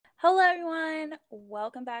Hello, everyone.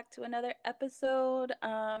 Welcome back to another episode.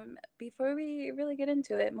 Before we really get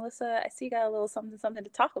into it, Melissa, I see you got a little something to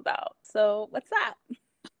talk about. So, what's that?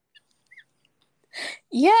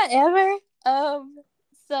 Yeah, ever.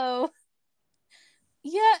 So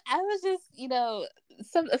yeah, I was just,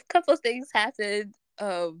 a couple of things happened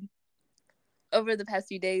over the past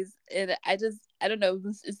few days, and I don't know,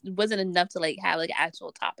 it wasn't enough to like have like an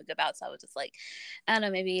actual topic about. So I was just like, I don't know,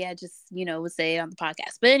 maybe I just would say it on the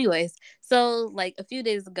podcast. But anyways, so like a few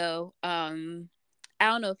days ago, I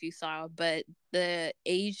don't know if you saw, but the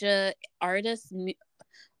Asia artist,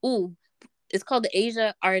 ooh, it's called the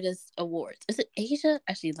Asia Artist Awards. Is it Asia?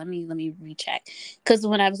 Actually, let me recheck. Because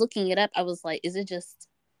when I was looking it up, I was like, is it just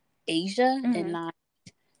Asia and Hmm. not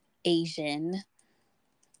Asian?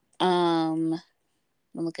 Um,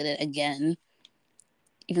 I'll look at it again,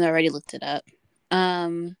 even though I already looked it up.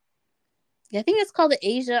 Yeah, I think it's called the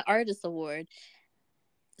Asia Artist Award.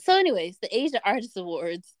 So, anyways, the Asia Artist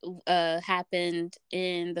Awards happened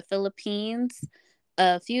in the Philippines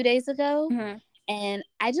a few days ago, Hmm. and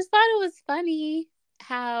I just thought it was funny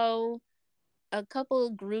how a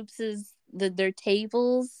couple groups their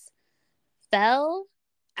tables fell.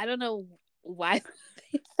 I don't know why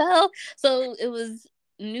they fell. So it was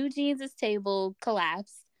New Jeans' table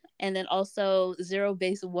collapsed, and then also Zero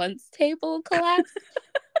Base One's table collapsed.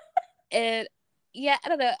 And yeah, I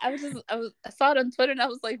don't know. I saw it on Twitter and I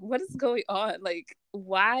was like, what is going on? Like,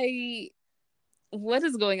 why? What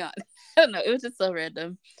is going on? I don't know. It was just so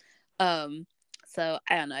random. Um, so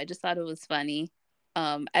I don't know. I just thought it was funny.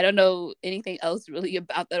 I don't know anything else really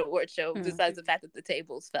about that award show besides the fact that the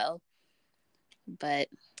tables fell. But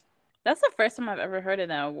That's the first time I've ever heard of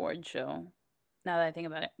that award show. Now that I think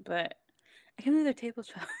about it, but I can't believe their tables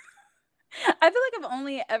fell. I feel like I've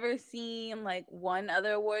only ever seen like one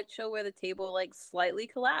other award show where the table like slightly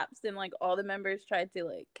collapsed and like all the members tried to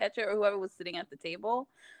like catch it or whoever was sitting at the table.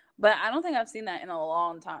 But I don't think I've seen that in a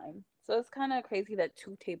long time. So it's kind of crazy that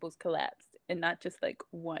two tables collapsed and not just like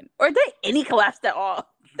one. Or did any collapsed at all?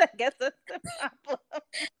 I guess that's the problem.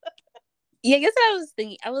 yeah, I guess what I was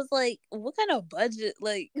thinking. I was like, what kind of budget?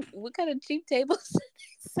 Like, what kind of cheap tables did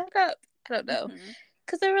they set up? I don't know, Hmm.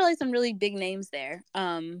 because there were like some really big names there.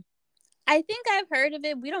 I think I've heard of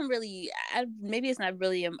it. We don't really. Maybe it's not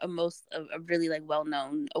really a really like well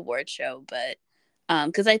known award show, but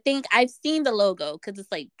because I think I've seen the logo because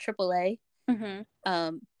it's like AAA. Hmm.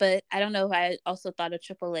 But I don't know if I also thought of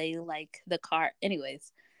AAA like the car.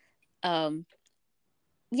 Anyways, um,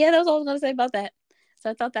 yeah, that was all I was gonna say about that.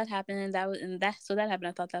 So I thought that happened, so that happened.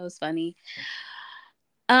 I thought that was funny.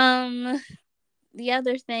 Um, the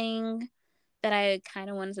other thing that I kind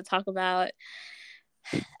of wanted to talk about.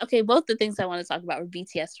 Okay, both the things I want to talk about were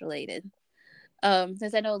BTS related.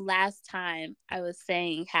 Since I know last time I was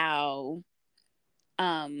saying how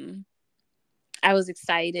um I was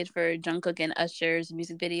excited for Jungkook and Usher's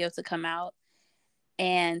music video to come out,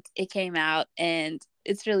 and it came out, and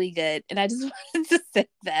it's really good. And I just wanted to say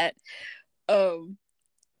that. Um,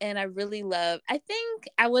 and I really love. I think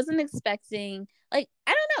I wasn't expecting. Like,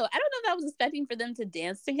 I don't know. I don't know if I was expecting for them to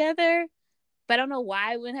dance together, but I don't know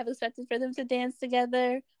why I wouldn't have expected for them to dance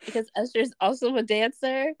together because Usher's also a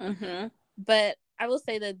dancer. Hmm. But I will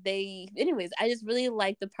say that anyways, I just really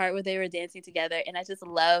liked the part where they were dancing together, and I just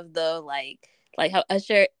love the like how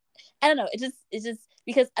Usher. I don't know. It's just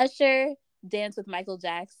because Usher danced with Michael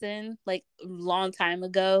Jackson like a long time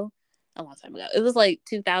ago. A long time ago. It was like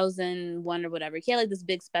 2001 or whatever. He had like this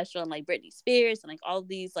big special, and like Britney Spears and like all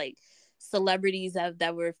these like celebrities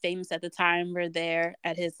that were famous at the time were there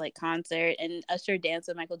at his like concert, and Usher danced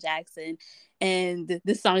with Michael Jackson, and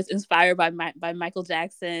this song is inspired by Michael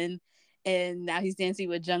Jackson, and now he's dancing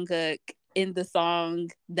with Jungkook in the song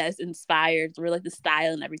that's inspired, where like the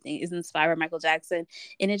style and everything is inspired by Michael Jackson,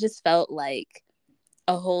 and it just felt like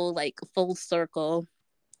a whole like full circle.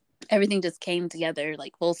 Everything just came together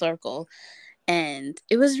like full circle, and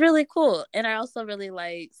it was really cool. And I also really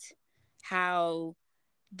liked how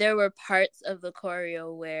there were parts of the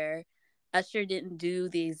choreo where Usher didn't do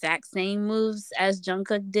the exact same moves as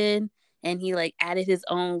Jungkook did, and he like added his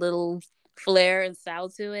own little flair and style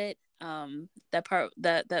to it. That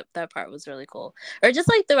part was really cool. Or just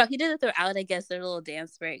like throughout, he did it throughout. I guess their little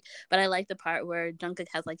dance break, but I like the part where Jungkook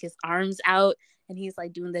has like his arms out and he's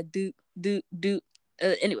like doing the doot doot doot.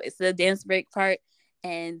 Anyways, the dance break part,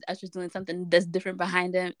 and Usher's doing something that's different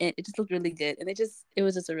behind him, and it just looked really good. And it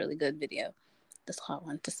was just a really good video. That's all I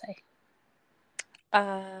wanted to say.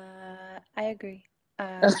 I agree.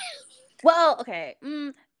 Well, okay.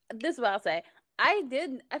 This is what I'll say. I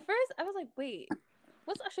did at first. I was like, "Wait,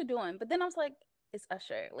 what's Usher doing?" But then I was like, "It's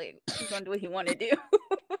Usher. Like, he's gonna do what he want to do."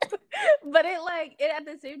 But it at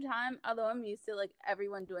the same time, although I'm used to like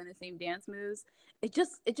everyone doing the same dance moves, it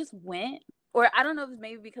just went. Or I don't know if it's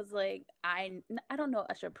maybe because like I don't know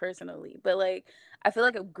Usher personally, but like I feel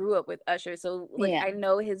like I grew up with Usher, so like Yeah. I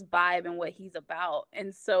know his vibe and what he's about,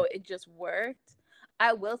 and so it just worked.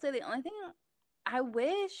 I will say the only thing I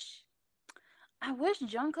wish I wish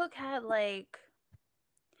Jungkook had like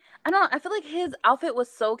I don't know, I feel like his outfit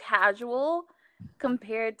was so casual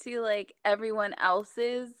compared to like everyone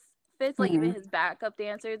else's fits, like even Hmm. his backup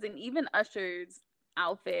dancers and even Usher's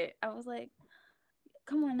outfit. I was like,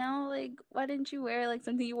 come on now, like why didn't you wear like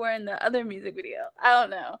something you wore in the other music video? I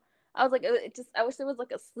don't know. I was like, it just I wish there was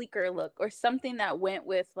like a sleeker look or something that went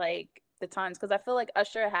with like the times because I feel like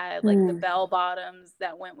Usher had like the Hmm. bell bottoms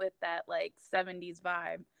that went with that like 70s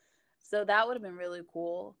vibe. So that would have been really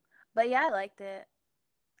cool. But yeah, I liked it.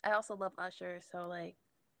 I also love Usher, so like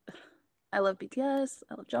I love BTS,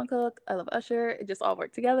 I love Jungkook, I love Usher. It just all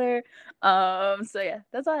worked together. So yeah,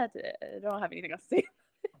 that's all I had to. I don't have anything else to say.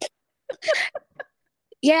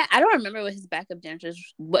 Yeah, I don't remember what his backup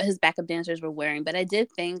dancers were wearing, but I did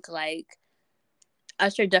think like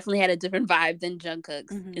Usher definitely had a different vibe than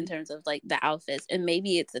Jungkook's in Mm-hmm. terms of like the outfits, and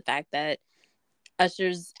maybe it's the fact that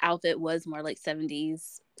Usher's outfit was more like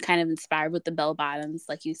 70s, kind of inspired with the bell bottoms,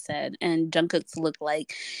 like you said, and Jungkook's looked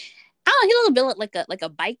like I don't know, he looked a bit like a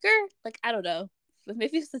biker, like I don't know, but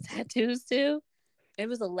maybe it's the tattoos too. It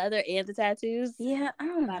was the leather and the tattoos. Yeah, I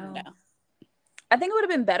don't I don't know. know. I think it would have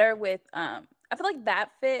been better with I feel like that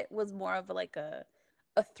fit was more of like a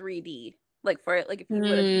 3D. Like for like if he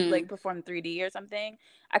would have Hmm. like performed 3D or something,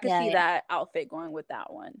 I could Yeah, see yeah, that outfit going with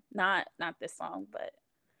that one. Not this song, but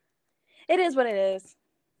it is what it is.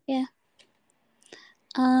 yeah.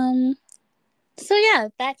 Um. So yeah,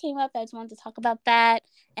 that came up. I just wanted to talk about that.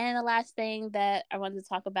 And the last thing that I wanted to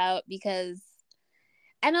talk about because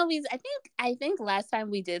I know I think last time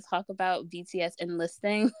we did talk about BTS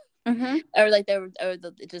enlisting Mhm. or like there were or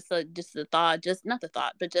just the thought, just not the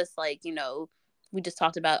thought, but just like, we just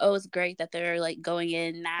talked about, oh, it's great that they're like going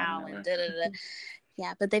in I now and remember. da da da.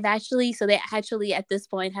 Yeah, but they actually at this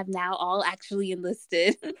point have now all actually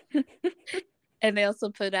enlisted. And they also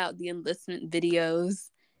put out the enlistment videos.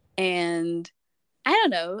 And I don't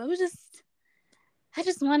know, I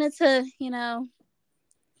just wanted to,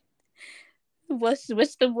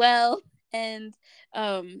 wish them well, and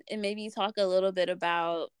maybe talk a little bit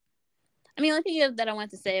about. I mean, one thing that I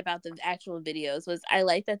wanted to say about the actual videos was I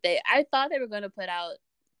like that I thought they were going to put out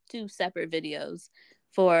two separate videos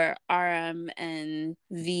for RM and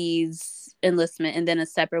V's enlistment, and then a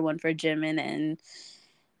separate one for Jimin and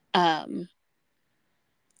um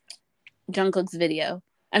Jungkook's video.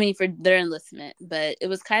 I mean, for their enlistment, but it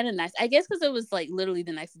was kind of nice, I guess, because it was like literally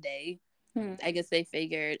the next day. Hmm. I guess they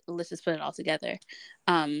figured let's just put it all together.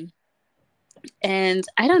 Um, and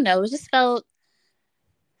I don't know, it just felt,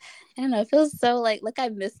 I don't know, it feels so like I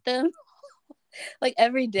missed them. Like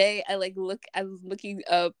every day I was looking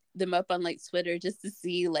up them up on like Twitter just to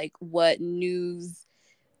see like what news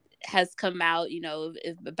has come out,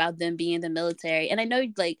 about them being in the military. And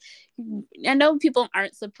I know people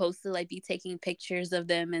aren't supposed to like be taking pictures of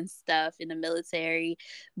them and stuff in the military,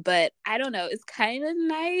 but I don't know, it's kind of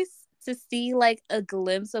nice to see like a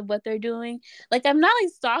glimpse of what they're doing. Like I'm not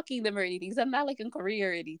like stalking them or anything, because I'm not like in Korea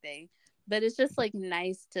or anything, but it's just like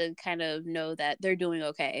nice to kind of know that they're doing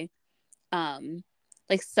okay. um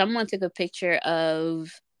like someone took a picture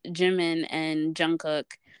of Jimin and Jungkook.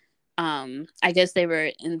 I guess they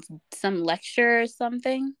were in some lecture or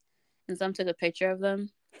something, and some took a picture of them,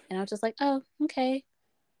 and I was just like, oh, okay,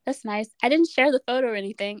 that's nice. I didn't share the photo or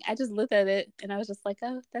anything, I just looked at it and I was just like,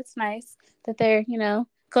 oh, that's nice that they're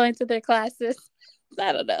going to their classes.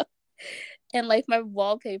 I don't know. And like my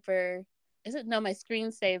wallpaper, is it, no, my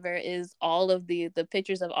screensaver is all of the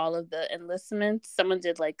pictures of all of the enlistments. Someone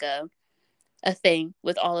did like a thing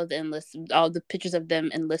with all the pictures of them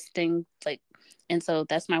enlisting, like, and so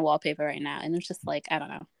that's my wallpaper right now. And it's just like, I don't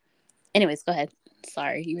know. Anyways, go ahead.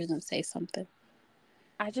 Sorry, you were gonna say something.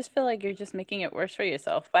 I just feel like you're just making it worse for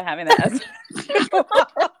yourself by having that as your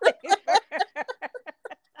wallpaper.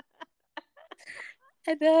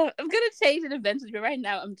 I know. I'm gonna change it eventually, but right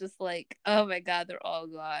now I'm just like, oh my god, they're all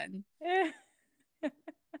gone. I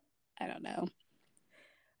don't know.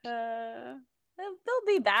 They'll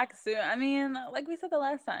be back soon. I mean, like we said the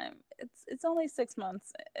last time, it's only 6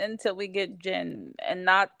 months until we get Jin, and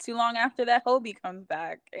not too long after that, Hobie comes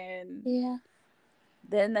back, and Yeah.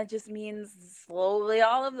 then that just means slowly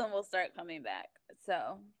all of them will start coming back.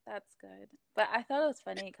 So that's good. But I thought it was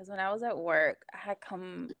funny because when I was at work, I had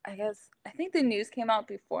come. I guess I think the news came out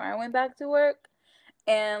before I went back to work,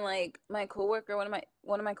 and like my coworker, one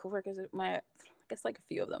of my coworkers, my guess like a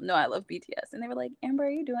few of them know I love BTS, and they were like, Amber, are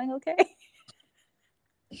you doing okay?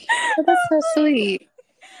 Oh, that's so sweet.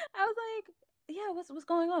 I was like, yeah, what's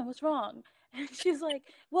going on? What's wrong? And she's like,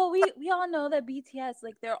 well, we all know that BTS,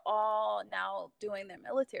 like, they're all now doing their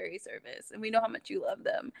military service, and we know how much you love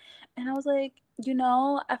them. And I was like,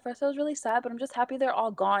 at first I was really sad, but I'm just happy they're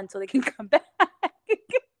all gone so they can come back.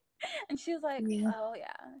 And she was like, Yeah. oh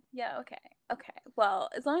yeah, okay. Well,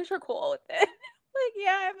 as long as you're cool with it. Like,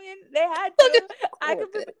 yeah, I mean, they had to. Cool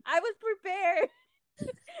with it. I was prepared.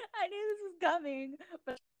 I knew this was coming,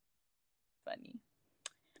 but funny.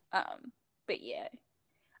 Um, but yeah.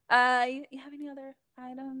 You have any other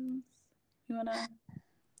items you wanna?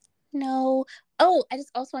 No. Oh, I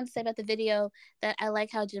just also want to say about the video that I like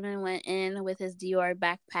how Jimin went in with his Dior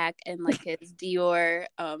backpack and like his Dior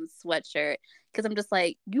sweatshirt, because I'm just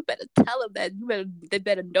like, you better tell them that they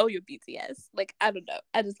better know your BTS. Like, I don't know.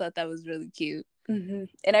 I just thought that was really cute. Mm-hmm.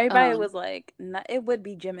 And everybody Um was like, it would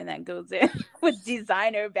be Jimin that goes in with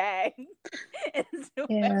designer bags and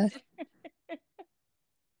yeah. sweatshirt.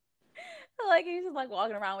 Like he's just like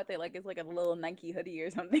walking around with it like it's like a little Nike hoodie or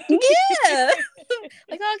something. Yeah.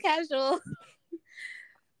 Like all casual.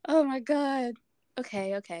 Oh my god.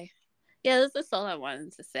 Okay. Yeah, that's all I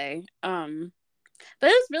wanted to say. But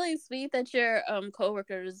it's really sweet that your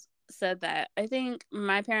coworkers said that. I think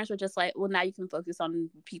my parents were just like, well, now you can focus on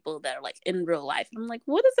people that are like in real life. I'm like,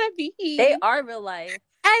 what does that They mean? are real life.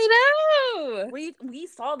 I know. We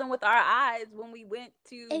saw them with our eyes when we went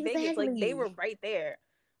to Vegas. Like they were Exactly. right there.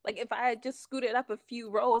 Like if I had just scooted up a few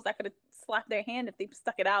rows, I could have slapped their hand if they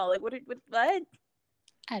stuck it out. Like what?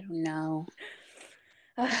 I don't know.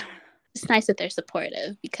 It's nice that they're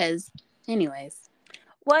supportive because, anyways,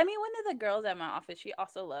 Well, I mean, one of the girls at my office, she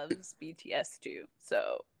also loves BTS too.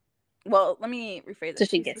 So, well, let me rephrase so it.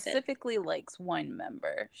 she She gets it. specifically likes one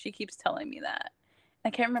member. She keeps telling me that. I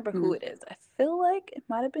can't remember who Mm. it is. I feel like it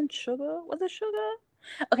might have been Sugar. Was it Sugar?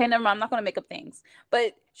 Okay, never mind. I'm not gonna make up things.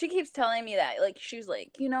 But she keeps telling me that. Like, she's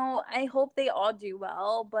like, I hope they all do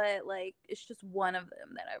well, but like, it's just one of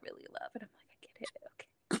them that I really love. And I'm like, I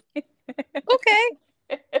get Okay.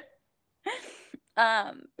 it. Okay.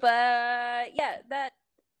 But yeah,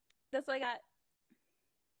 that's what I got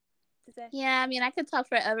to say. Yeah, I mean, I could talk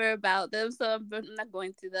forever about them, so I'm not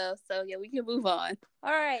going to though. So yeah, we can move on.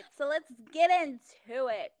 All right, so let's get into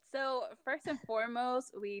it. So first and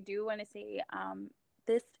foremost, we do want to say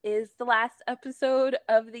this is the last episode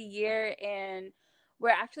of the year, and we're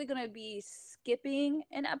actually going to be skipping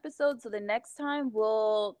an episode. So the next time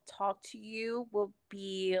we'll talk to you will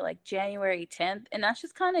be like January 10th, and that's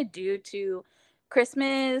just kind of due to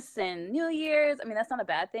Christmas and New Year's. I mean, that's not a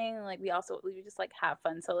bad thing. Like we just like have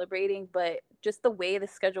fun celebrating, but just the way the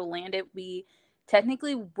schedule landed, we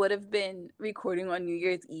technically would have been recording on New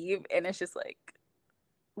Year's Eve, and it's just like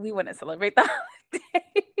we want to celebrate the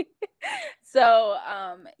holiday. So,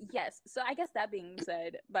 yes. So I guess that being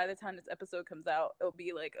said, by the time this episode comes out, it'll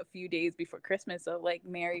be like a few days before Christmas. So like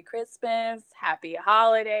Merry Christmas, Happy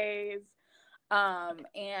Holidays.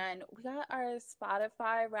 And we got our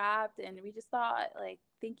Spotify wrapped, and we just thought like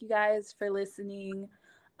thank you guys for listening.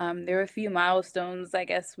 There were a few milestones I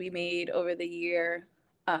guess we made over the year,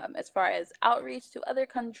 as far as outreach to other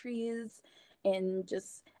countries and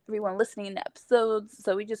just everyone listening to episodes.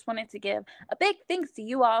 So we just wanted to give a big thanks to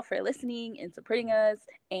you all for listening and supporting us.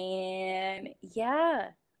 And yeah,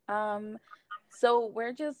 so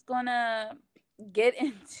we're just gonna get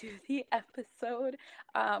into the episode.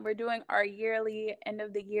 We're doing our yearly end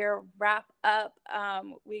of the year wrap up.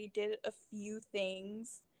 We did a few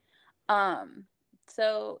things. Um,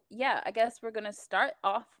 so yeah, I guess we're gonna start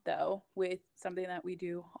off though with something that we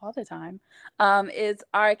do all the time. Is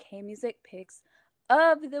our K music picks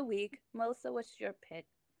of the week. Melissa, what's your pick?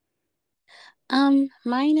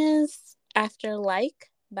 Mine is After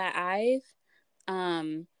Like by Ive.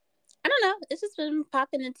 I don't know. It's just been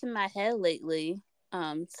popping into my head lately.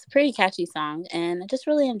 It's a pretty catchy song, and I just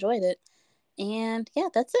really enjoyed it. And yeah,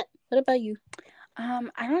 that's it. What about you?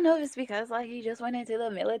 I don't know if it's because like he just went into the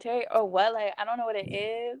military or what. Like I don't know what it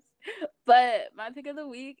is, but my pick of the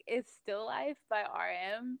week is "Still Life" by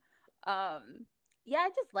RM. Yeah, I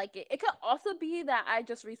just like it. It could also be that I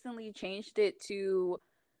just recently changed it to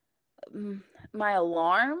my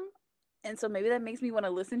alarm, and so maybe that makes me want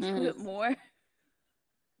to listen to Mm. it more.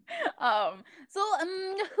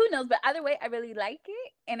 Who knows, but either way I really like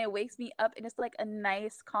it, and it wakes me up, and it's like a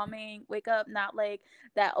nice calming wake up, not like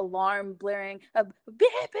that alarm blaring beep,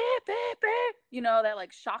 beep, beep, beep, that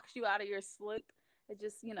like shocks you out of your sleep. It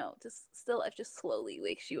just it just slowly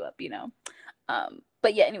wakes you up.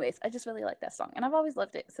 But yeah, anyways, I just really like that song, and I've always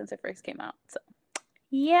loved it since it first came out. So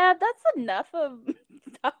yeah, that's enough of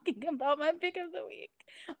talking about my pick of the week.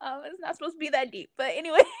 It's not supposed to be that deep, but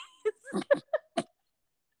anyway.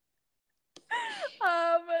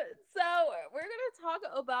 um, so we're gonna talk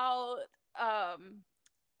about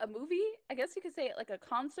a movie. I guess you could say it like a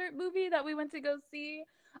concert movie that we went to go see.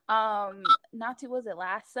 Not too was it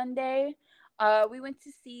last Sunday? We went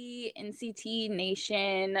to see NCT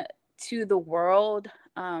Nation to the World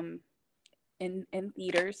in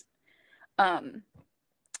theaters. Um,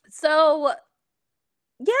 so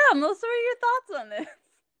yeah, Melissa, what are your thoughts on this?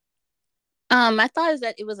 My thought is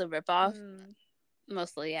that it was a ripoff, Mm.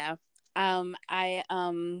 mostly. Yeah. I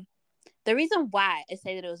The reason why I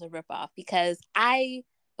say that it was a ripoff because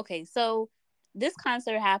so this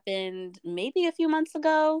concert happened maybe a few months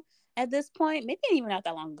ago. At this point, maybe even not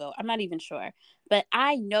that long ago. I'm not even sure, but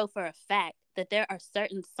I know for a fact that there are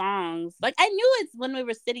certain songs. Like I knew it's when we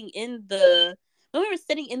were sitting in the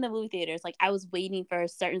movie theaters. Like I was waiting for a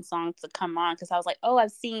certain song to come on because I was like, oh,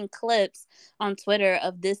 I've seen clips on Twitter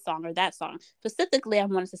of this song or that song. Specifically, I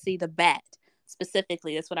wanted to see the Bat.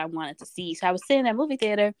 Specifically, that's what I wanted to see. So I was sitting in that movie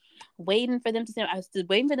theater, waiting for them to sing. I was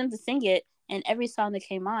waiting for them to sing it, and every song that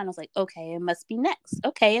came on, I was like, okay, it must be next.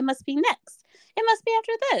 Okay, it must be next. It must be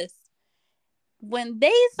after this. When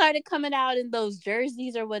they started coming out in those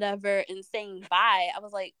jerseys or whatever and saying bye, I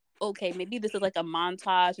was like, okay, maybe this is like a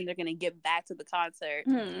montage and they're gonna get back to the concert.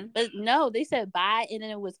 But no, they said bye and then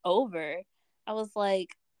it was over. I was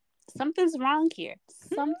like, something's wrong here.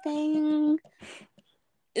 Something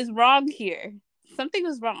is wrong here. Something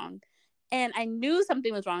was wrong. And I knew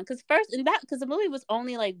something was wrong because the movie was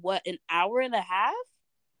only like what, an hour and a half?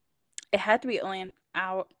 It had to be only an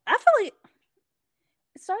hour. I feel like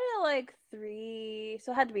it started at like 3,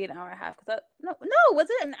 so it had to be an hour and a half. No, was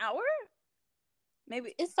it an hour?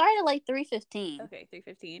 Maybe. It started at like 3:15. Okay,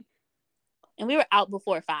 3:15. And we were out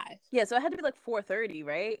before 5. Yeah, so it had to be like 4:30,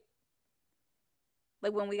 right?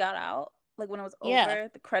 Like when we got out, like when it was Yeah. over,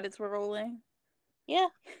 the credits were rolling. Yeah.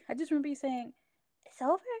 I just remember you saying, "It's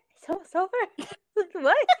over. It's over." Like,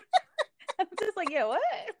 what? I'm just like, yeah, what?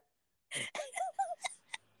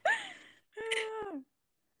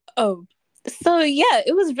 Oh, so yeah,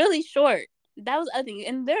 it was really short. That was other thing.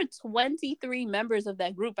 And there are 23 members of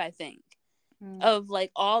that group, I think. Of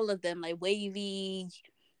like all of them, like Wavy,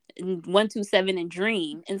 127 and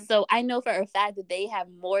Dream. And so I know for a fact that they have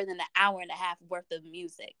more than an hour and a half worth of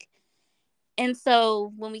music. And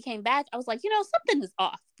so when we came back, I was like, something is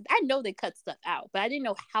off. I know they cut stuff out, but I didn't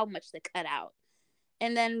know how much they cut out.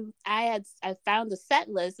 And then I found the set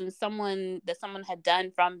list and someone had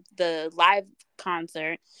done from the live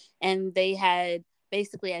concert, and they had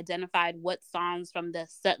basically identified what songs from the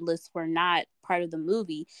set list were not part of the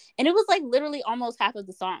movie, and it was like literally almost half of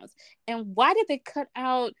the songs. And why did they cut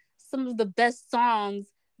out some of the best songs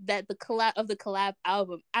that the collab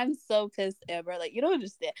album? I'm so pissed, Amber. Like, you don't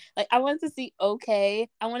understand. Like, I wanted to see Okay,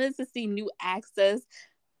 I wanted to see New Access.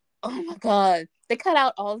 Oh my god, they cut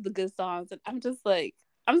out all of the good songs, and I'm just like,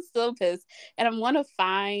 I'm so pissed. And I want to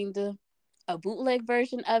find a bootleg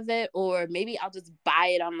version of it, or maybe I'll just buy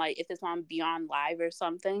it on, like, if it's on Beyond Live or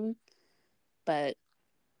something. But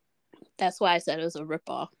that's why I said it was a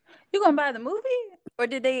ripoff. You gonna buy the movie, or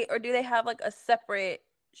do they have like a separate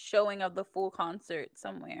showing of the full concert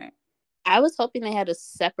somewhere? I was hoping they had a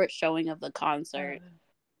separate showing of the concert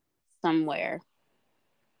somewhere.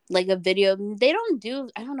 Like a video. They don't do,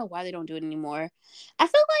 I don't know why they don't do it anymore. I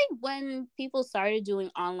feel like when people started doing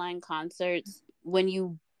online concerts, when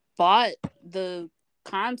you bought the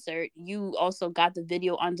concert, you also got the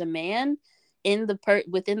video on demand within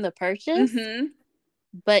the purchase.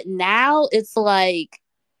 But now it's like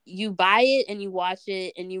you buy it and you watch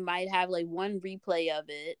it and you might have like one replay of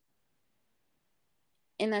it,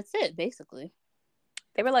 and that's it basically.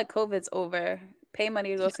 They were like, COVID's over, pay money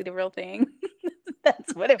to go see the real thing.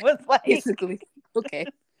 That's what it was like. Basically. Okay.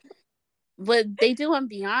 What they do on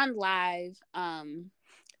Beyond Live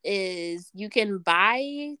is you can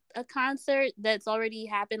buy a concert that's already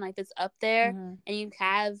happened, like that's up there, and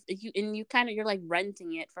you're like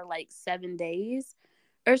renting it for like 7 days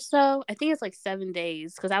or so. I think it's like 7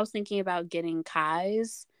 days, because I was thinking about getting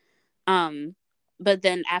Kai's, but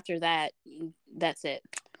then after that, that's it.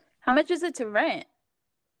 How much is it to rent?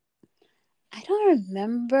 I don't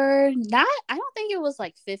remember. I don't think it was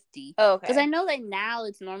like 50. Oh, okay. Because I know that now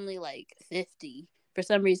it's normally like 50. For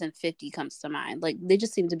some reason, 50 comes to mind. Like, they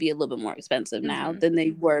just seem to be a little bit more expensive now than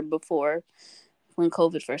they were before, when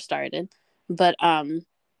COVID first started. But I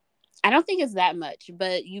don't think it's that much.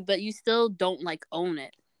 But you still don't like own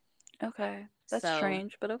it. Okay, that's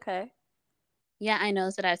strange, but okay. Yeah, I know.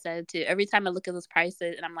 That's what I said too. Every time I look at those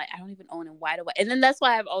prices, and I'm like, I don't even own it. Why do I? And then that's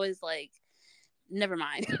why I've always like never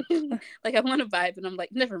mind. Like, I want to vibe, and I'm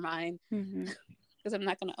like, never mind, Mm-hmm. because I'm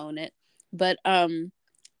not gonna own it. But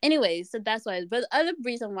anyways, so that's why. But the other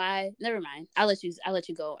reason why, never mind. I'll let you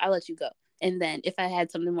go. I'll let you go. And then if I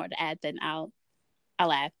had something more to add, then I'll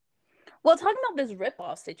add. Well, talking about this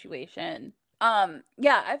ripoff situation,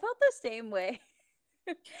 yeah, I felt the same way.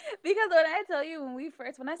 Because when I tell you,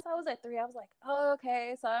 when I saw it was at 3, I was like, oh,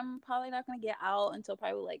 okay, so I'm probably not gonna get out until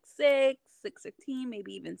probably like 6:15,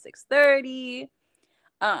 maybe even 6:30.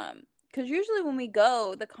 Because usually when we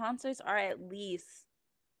go, the concerts are at least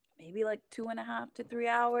maybe like 2.5 to 3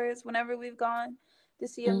 hours whenever we've gone to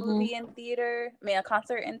see a Mm-hmm. movie in theater, I mean a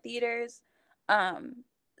concert in theaters. Um,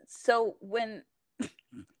 so when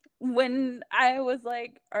I was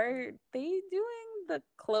like, are they doing the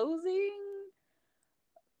closing?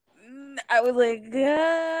 I was like,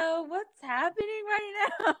 what's happening right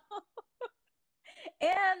now?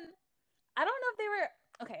 And I don't know if they were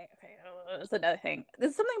okay, that's another thing.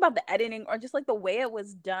 There's something about the editing or just like the way it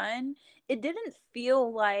was done. It didn't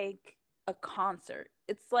feel like a concert.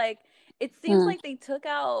 It's like it seems Mm. like they took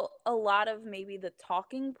out a lot of maybe the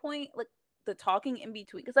talking point, like the talking in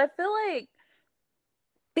between. Because I feel like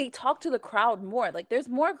they talk to the crowd more. Like there's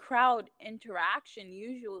more crowd interaction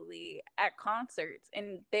usually at concerts.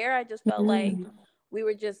 And there I just felt like Mm.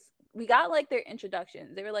 we got like their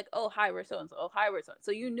introductions. They were like, oh hi, we're so and so, oh hi, we're so.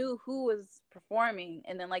 So you knew who was performing,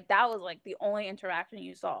 and then like that was like the only interaction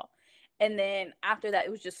you saw. And then after that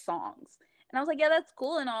it was just songs. And I was like, yeah, that's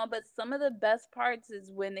cool and all, but some of the best parts is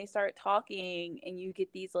when they start talking and you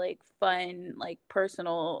get these like fun, like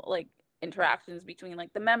personal, like interactions between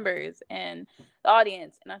like the members and the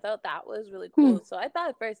audience. And I thought that was really Mm. cool. So I thought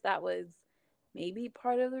at first that was maybe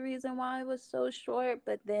part of the reason why it was so short,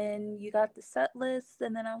 but then you got the set list,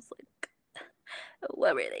 and then I was like,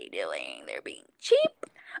 what were they doing? They're being cheap.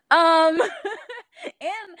 And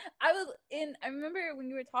I remember when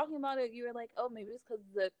you were talking about it, you were like, oh, maybe it's because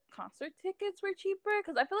the concert tickets were cheaper.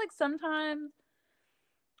 Because I feel like sometimes,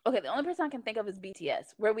 okay, the only person I can think of is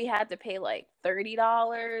BTS, where we had to pay like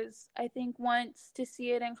 $30, I think, once to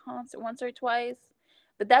see it in concert, once or twice.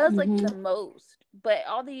 But that was like Mm-hmm. the most. But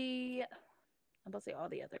I'm about to say all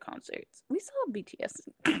the other concerts. We saw BTS.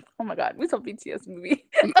 Oh my god, we saw BTS movie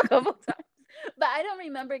a couple times. But I don't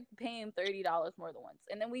remember paying $30 more than once.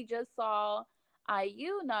 And then we just saw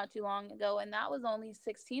IU not too long ago, and that was only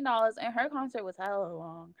 $16, and her concert was hella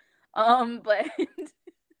long. But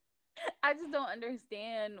I just don't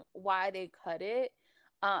understand why they cut it.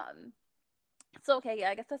 Um, so okay, yeah,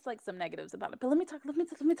 I guess that's like some negatives about it. But let me talk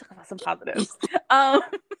about some positives. Um,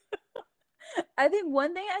 I think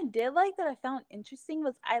one thing I did like that I found interesting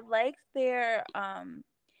was I liked their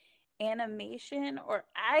animation, or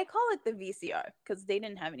I call it the VCR because they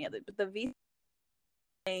didn't have any other, but the VCR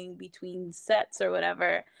between sets or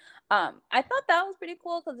whatever. I thought that was pretty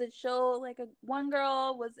cool because it showed like one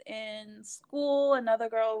girl was in school, another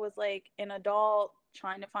girl was like an adult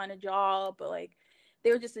trying to find a job, but like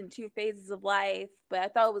they were just in two phases of life. But I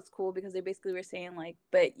thought it was cool because they basically were saying like,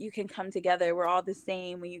 but you can come together. We're all the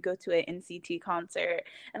same when you go to an NCT concert.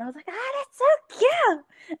 And I was like, that's so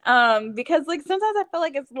cute. Because like sometimes I feel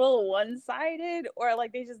like it's a little one sided, or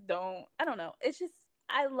like they just don't. I don't know. It's just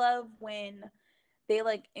I love when they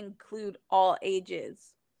like include all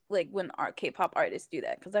ages, like when our K-pop artists do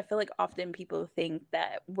that, because I feel like often people think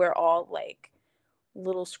that we're all like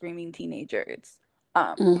little screaming teenagers.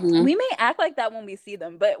 Mm-hmm. We may act like that when we see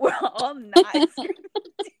them, but we're all not screaming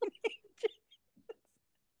teenagers.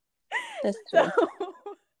 That's So true.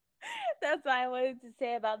 that's what I wanted to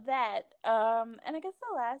say about that. And I guess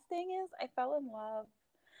the last thing is I fell in love.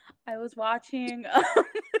 I was watching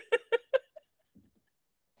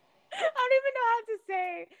I don't even know how to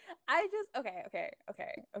say. I just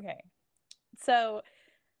okay. So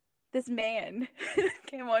this man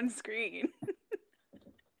came on screen.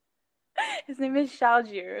 His name is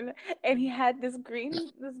Shaljun, and he had this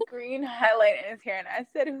green highlight in his hair. And I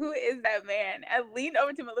said, "Who is that man?" I leaned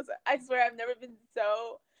over to Melissa. I swear, I've never been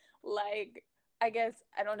so like, I guess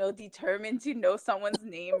I don't know, determined to know someone's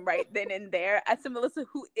name right then and there. I said, "Melissa,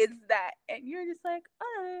 who is that?" And you're just like,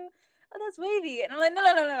 "Oh, that's Wavy." And I'm like,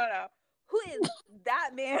 "No. Who is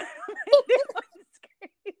that man on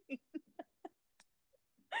screen?"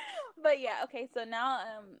 But yeah, okay, so now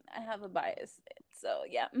I have a bias. So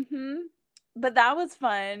yeah. But that was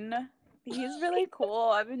fun. He's really cool.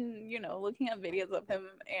 I've been, looking at videos of him,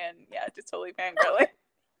 and yeah, just totally fangirling.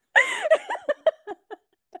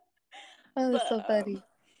 Oh, that's But so funny.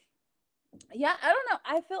 yeah, I don't know.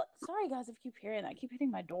 I feel sorry guys if you keep hearing that. I keep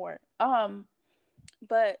hitting my door.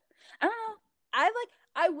 But I don't know.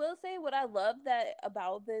 I will say what I love that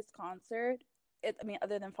about this concert I mean,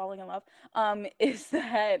 other than falling in love, is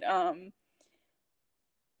that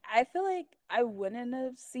I feel like I wouldn't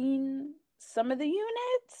have seen some of the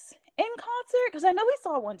units in concert because I know we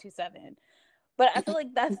saw 127, but I feel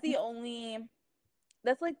like that's like the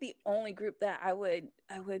only group that I would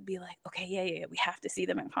be like, okay, yeah, we have to see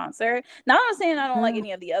them in concert. Now I'm not saying I don't like Mm.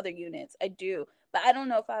 any of the other units, I do, but I don't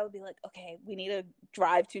know if I would be like, okay, we need to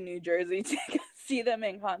drive to New Jersey to see them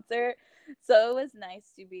in concert. So it was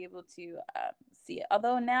nice to be able to see it.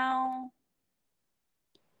 Although now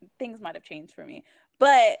things might have changed for me,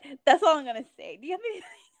 but that's all I'm gonna say. Do you have anything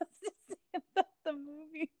else to say about the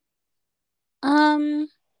movie? Um,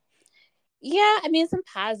 yeah, I mean some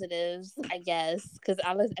positives, I guess, because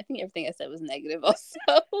I think everything I said was negative also.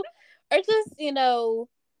 Or just,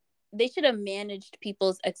 they should have managed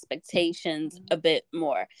people's expectations a bit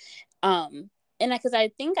more. And because I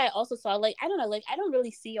think I also saw, like, I don't know, like I don't really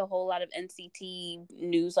see a whole lot of NCT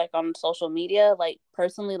news like on social media, like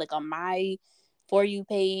personally, like on my For You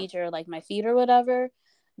page or like my feed or whatever.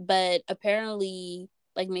 But apparently,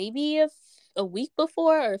 like maybe if a week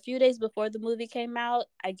before or a few days before the movie came out,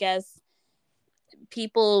 I guess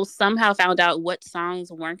people somehow found out what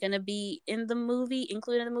songs weren't going to be in the movie,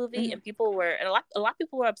 included in the movie, and a lot of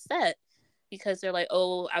people were upset because they're like,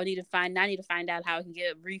 oh, I need to find out how I can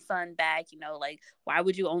get a refund back. Like, why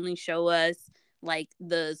would you only show us like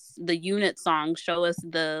the unit song? Show us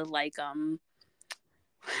the like I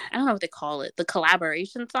don't know what they call it, the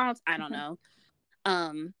collaboration songs. I don't know.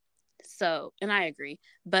 Um, so, and I agree,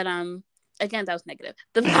 but again, that was negative.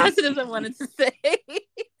 The positives I wanted to say,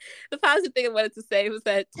 the positive thing I wanted to say was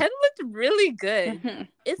that Ten looked really good.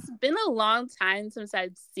 It's been a long time since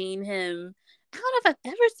I've seen him. I don't know if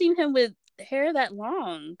I've ever seen him with hair that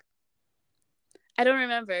long. I don't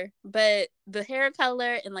remember, but the hair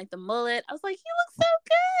color and like the mullet, I was like, he looks so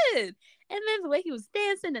good. And then the way he was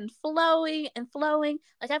dancing and flowing,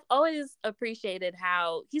 like I've always appreciated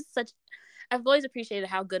how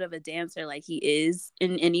good of a dancer like he is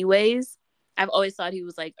in any ways. I've always thought he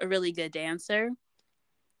was like a really good dancer.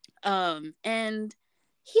 And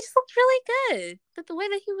he just looked really good. But the way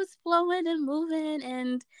that he was flowing and moving,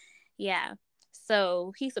 and yeah.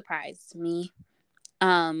 So he surprised me.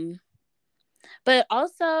 Um but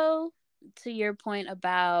also, to your point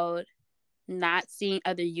about not seeing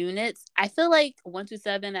other units, I feel like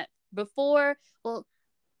 127 at before, well,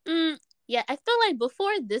 yeah, I feel like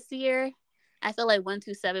before this year, I feel like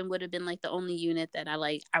 127 would have been like the only unit that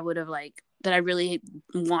I would have like that I really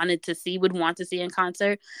would want to see in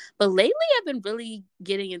concert. But lately I've been really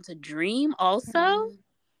getting into Dream also.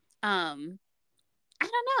 I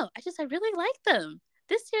don't know. I really like them.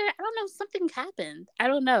 This year, I don't know, something happened. I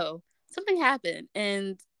don't know. Something happened.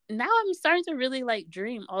 And now I'm starting to really like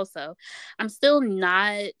Dream also. I'm still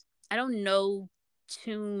not, I don't know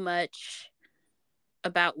too much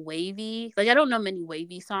about Wavy. Like, I don't know many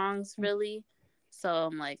Wavy songs really. So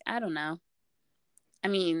I'm like, I don't know. I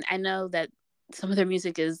mean, I know that some of their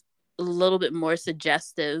music is a little bit more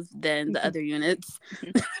suggestive than the other units.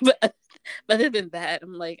 but other than that,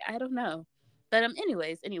 I'm like, I don't know. But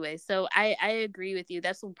anyways, so I agree with you.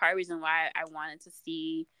 That's part of the reason why I wanted to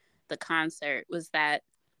see the concert, was that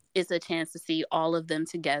it's a chance to see all of them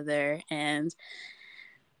together. And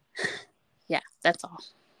yeah, that's all.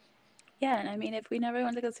 Yeah, and I mean, if we never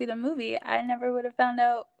went to go see the movie, I never would have found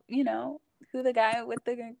out, who the guy with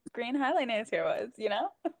the green highlight in his hair was.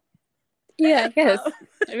 Yeah, I guess. Um,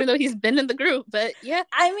 Even though he's been in the group, but yeah.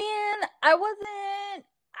 I mean,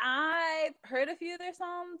 I've heard a few of their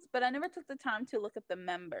songs, but I never took the time to look at the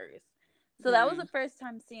members. So that was the Mm. first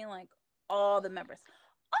time seeing like all the members.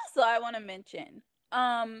 Also,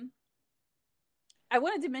 um, I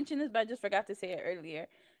wanted to mention this, but I just forgot to say it earlier.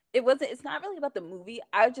 It's not really about the movie.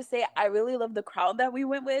 I would just say I really love the crowd that we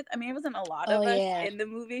went with. I mean, it wasn't a lot Oh of us yeah. in the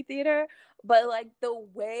movie theater, but like the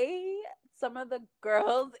way some of the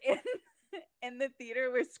girls in the theater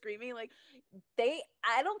were screaming, like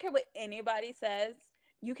I don't care what anybody says.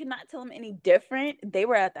 You cannot tell them any different. They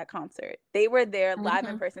were at that concert. They were there live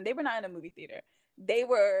in Mm-hmm. person. They were not in a movie theater. They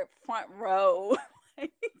were front row,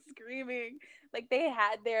 like, screaming. Like they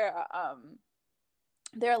had their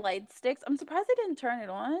light sticks. I'm surprised they didn't turn it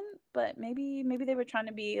on, but maybe they were trying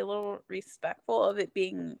to be a little respectful of it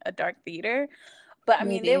being a dark theater. But I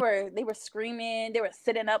mean, they Maybe. were they were screaming, they were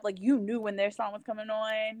sitting up, like you knew when their song was coming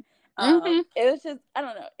on. Mm-hmm. It was just, I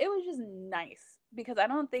don't know, it was just nice because I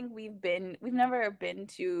don't think we've never been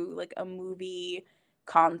to like a movie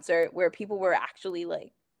concert where people were actually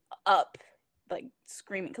like up, like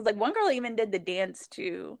screaming. Because like one girl even did the dance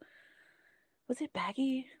to, was it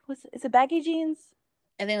baggy? Is it baggy jeans?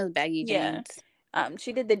 I think it was baggy Yeah. jeans.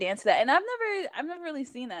 She did the dance to that, and I've never really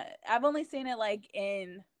seen that. I've only seen it like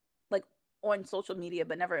in like on social media,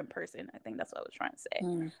 but never in person. I think that's what I was trying to say.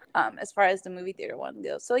 Mm. As far as the movie theater one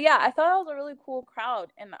goes. So yeah, I thought it was a really cool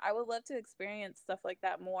crowd, and I would love to experience stuff like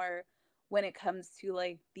that more when it comes to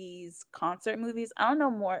like these concert movies. I don't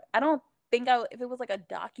know more. I don't think if it was like a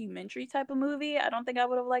documentary type of movie, I don't think I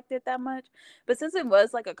would have liked it that much. But since it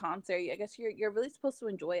was like a concert, I guess you're really supposed to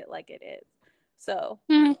enjoy it like it is. So,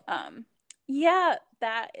 Mm. um, yeah,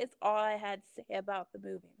 that is all I had to say about the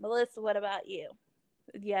movie. Melissa, what about you?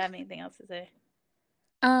 Do you have anything else to say?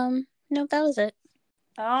 No, that was it.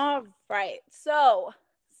 All right. So,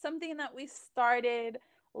 something that we started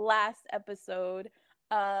last episode,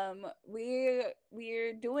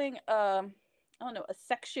 we're doing I don't know, a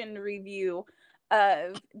section review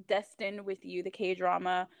of Destined with You, the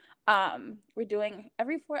K-drama. We're doing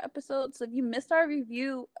every 4 episodes. So if you missed our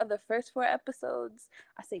review of the first 4 episodes,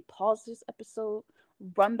 I say pause this episode,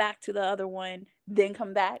 run back to the other one, then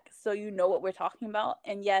come back so you know what we're talking about.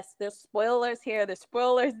 And yes, there's spoilers here, there's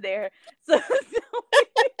spoilers there. So,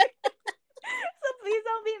 please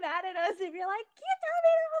don't be mad at us if you're like, you tell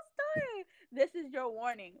me the whole story. This is your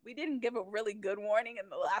warning. We didn't give a really good warning in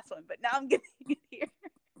the last one, but now I'm giving it here.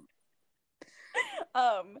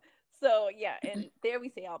 um, so yeah, and there we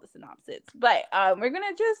say all the synopsis. But we're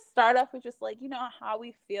gonna just start off with just like, how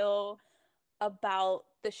we feel about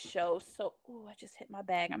the show. So, I just hit my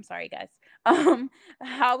bag. I'm sorry, guys.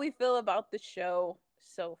 How we feel about the show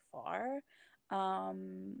so far.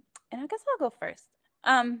 And I guess I'll go first.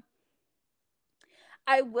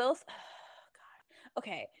 I will. Oh God.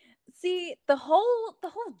 Okay. See, the whole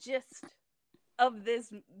gist of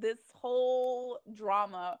this whole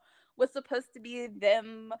drama was supposed to be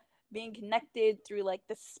them being connected through like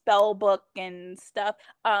the spell book and stuff.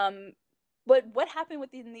 But what happened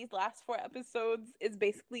within these last 4 episodes is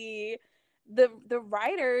basically the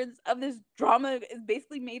writers of this drama is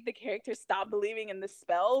basically made the characters stop believing in the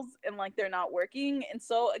spells and like they're not working. And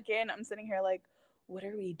so again, I'm sitting here like, what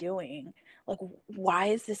are we doing? Like, why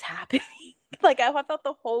is this happening? Like, I thought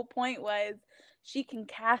the whole point was she can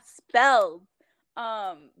cast spells.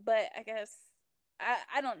 But I guess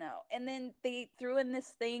I don't know. And then they threw in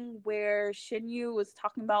this thing where Shinyu was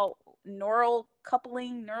talking about neural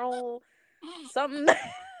coupling, neural something.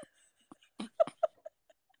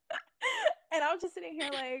 And I was just sitting here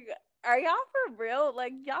like, are y'all for real?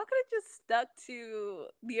 Like, y'all could have just stuck to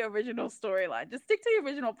the original storyline. Just stick to the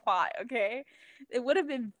original plot, okay? It would have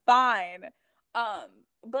been fine. Um,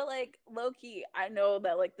 but like low key, I know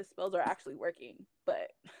that like the spells are actually working,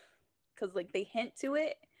 but because like they hint to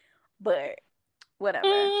it, but whatever.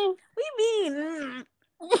 Mm. We mean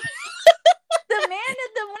the man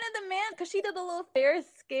did the one of the man because she did the little fair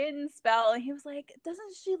skin spell, and he was like,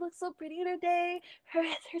 "Doesn't she look so pretty today? Her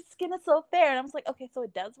skin is so fair." And I was like, "Okay, so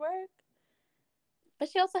it does work." But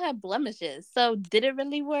she also had blemishes. So did it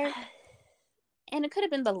really work? And it could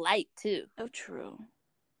have been the light too. Oh, true.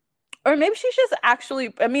 Or maybe she's just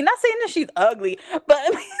actually. I mean, not saying that she's ugly, but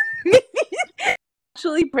I mean,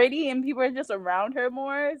 actually pretty, and people are just around her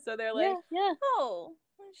more, so they're like, Yeah, yeah. "Oh,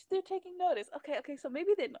 they're taking notice." Okay, okay, so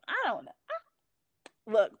maybe they. I don't know.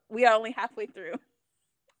 Look, we are only halfway through.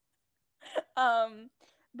 um,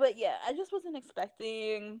 but yeah, I just wasn't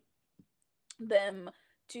expecting them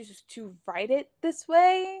to write it this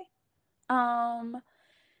way. Um,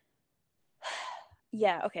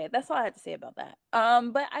 yeah, okay, that's all I had to say about that.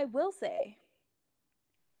 But I will say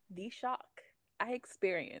the shock I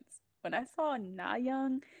experienced when I saw Na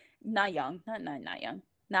Young,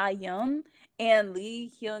 and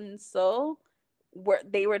Lee Hyun So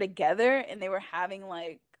were together and they were having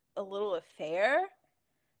like a little affair.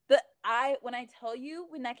 When I tell you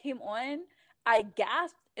when that came on, I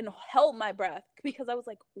gasped and held my breath because I was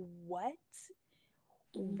like, what?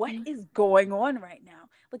 What Mm-hmm. is going on right now?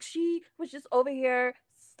 Like she was just over here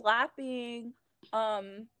slapping how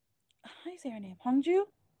do you say her name? Hongju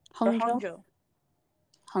or Hongjo. Hongjo?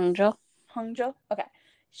 Hongjo. Hongjo? Okay.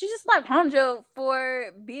 She just slapped Hongjo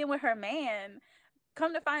for being with her man.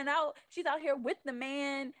 Come to find out, she's out here with the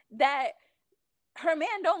man that her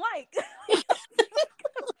man don't like.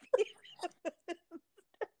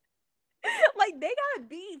 Like they got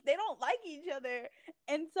beef. They don't like each other.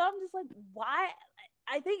 And so I'm just like, why?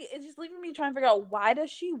 I think it's just leaving me trying to figure out why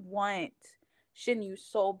does she want Shinyu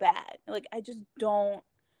so bad? Like I just don't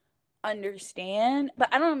understand. But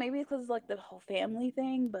I don't know, maybe it's because like the whole family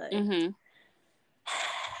thing, but Mm-hmm.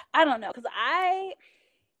 I don't know. Cause I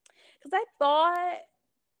thought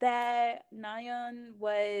that Nayeon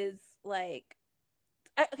was like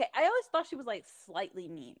okay, I always thought she was like slightly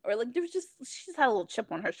mean, or like there was just she just had a little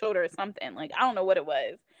chip on her shoulder or something. Like I don't know what it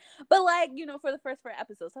was, but like for the first 4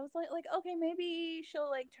 episodes, I was like okay, maybe she'll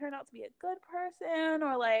like turn out to be a good person,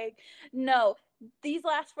 or like no, these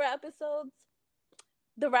last 4 episodes,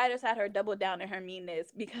 the writers had her double down in her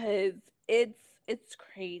meanness because it's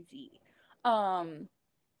crazy. Um,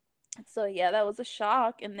 so yeah, that was a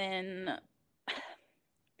shock, and then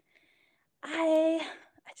I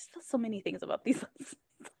just feel so many things about these last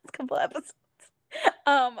couple episodes.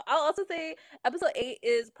 I'll also say episode 8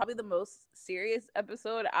 is probably the most serious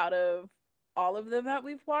episode out of all of them that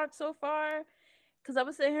we've watched so far. Cause I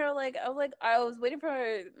was sitting here I was waiting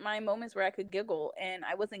for my moments where I could giggle, and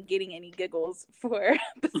I wasn't getting any giggles for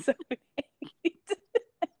episode 8.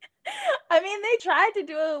 I mean, they tried to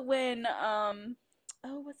do it when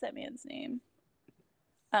oh, what's that man's name?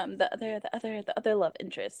 The other love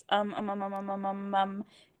interest.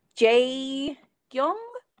 Jae Young.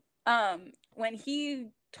 When he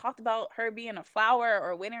talked about her being a flower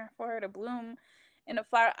or waiting for her to bloom in a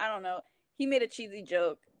flower, I don't know. He made a cheesy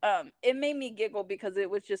joke. It made me giggle because it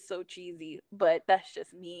was just so cheesy, but that's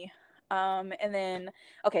just me. And then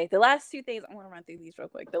okay, the last two things I want to run through these real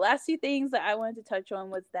quick. The last two things that I wanted to touch on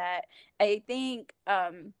was that I think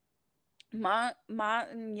Ma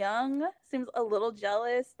Young seems a little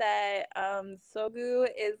jealous that Sogu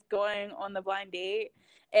is going on the blind date,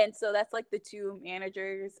 and so that's like the two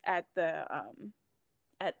managers at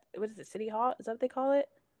what is it, City Hall? Is that what they call it?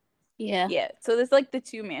 Yeah. Yeah. So there's like the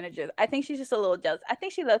two managers. I think she's just a little jealous. I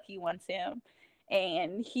think she low key wants him,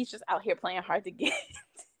 and he's just out here playing hard to get.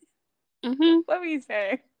 Mhm. What were you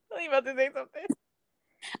saying? Are you about to say something?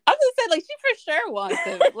 I was just saying, like, she for sure wants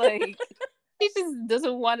him. Like, she just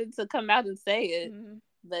doesn't want it to come out and say it, Mm-hmm.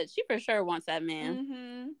 but she for sure wants that man.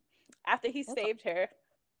 Mm-hmm. After he That's saved her.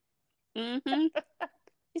 mm-hmm.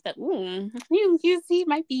 He said, "Ooh, he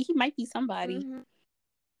might be somebody." Mm-hmm.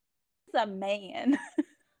 He's a man.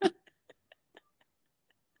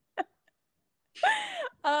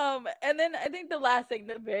 And then I think the last thing,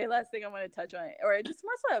 the very last thing I want to touch on, or just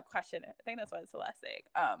more so a question. I think that's why it's the last thing.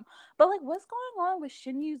 But like, what's going on with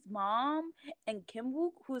Shinyu's mom and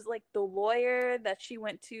Kimwook, who's like the lawyer that she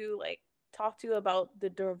went to like talk to about the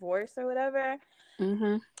divorce or whatever?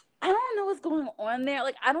 Mm-hmm. I don't know what's going on there.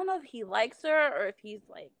 Like, I don't know if he likes her or if he's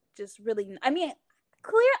like just really. I mean,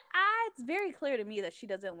 it's very clear to me that she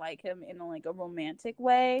doesn't like him in like a romantic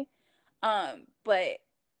way. But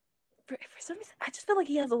for some reason, I just feel like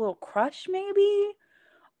he has a little crush, maybe,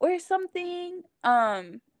 or something.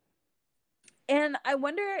 And I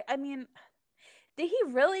wonder. I mean, did he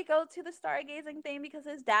really go to the stargazing thing because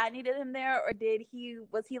his dad needed him there, or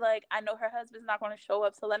was he like, I know her husband's not going to show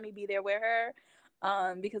up, so let me be there with her.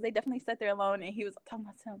 Because they definitely sat there alone, and he was talking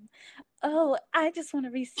about him. Oh, I just want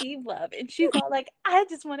to receive love, and she's all like, I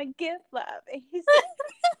just want to give love, and he's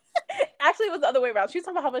actually it was the other way around. She was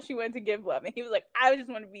talking about how much she wanted to give love, and he was like, I just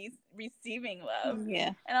want to be receiving love,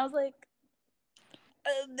 Yeah. and I was like,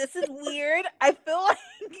 this is weird. I feel like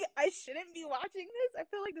I shouldn't be watching this. I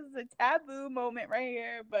feel like this is a taboo moment right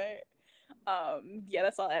here, but yeah,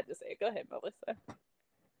 that's all I had to say. Go ahead, Melissa.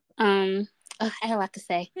 Um, I had a lot to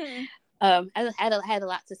say. Hmm. I had a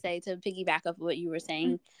lot to say to piggyback off what you were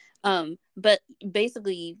saying. But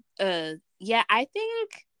basically, yeah, I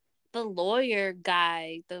think the lawyer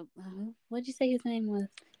guy, what'd you say his name was?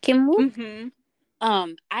 Kim Wook?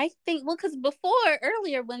 Mm-hmm. I think, well, because before,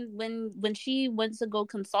 earlier, when she went to go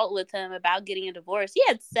consult with him about getting a divorce, he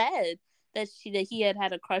had said that he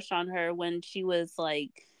had a crush on her when she was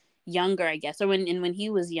like younger, I guess, or when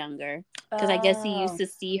he was younger, because I guess he used Oh. to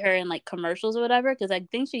see her in like commercials or whatever, because I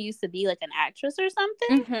think she used to be like an actress or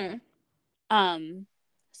something. Mm-hmm.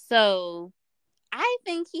 So I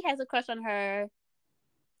think he has a crush on her.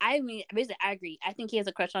 I mean, basically, I agree. I think he has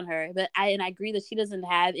a crush on her, but I agree that she doesn't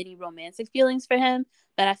have any romantic feelings for him.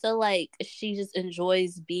 But I feel like she just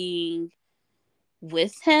enjoys being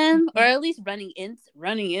with him, or at least running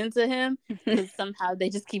into him, because somehow they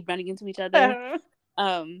just keep running into each other.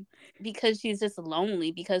 Because she's just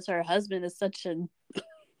lonely because her husband is such an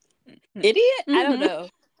idiot. I don't Mm-hmm. know,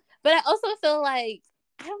 but I also feel like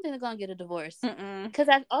I don't think they're gonna get a divorce, Mm-mm. because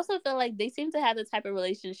I also feel like they seem to have the type of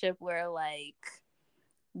relationship where like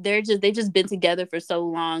they've just been together for so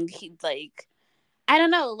long. He like I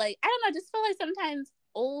don't know. I just feel like sometimes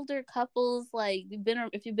older couples, like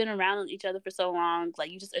if you've been around each other for so long, like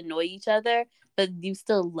you just annoy each other, but you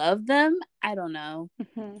still love them. I don't know.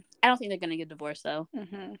 Mm-hmm. I don't think they're gonna get divorced though.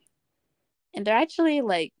 Mm-hmm. And they're actually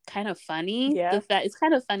like kind of funny. Yeah. It's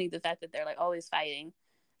kind of funny the fact that they're like always fighting.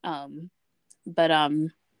 Um, but I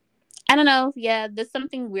don't know. Yeah, there's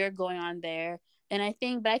something weird going on there, and I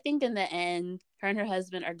think in the end, her and her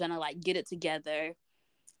husband are gonna like get it together,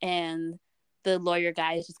 and the lawyer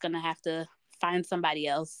guy is just gonna have to find somebody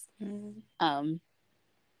else. Mm. Um,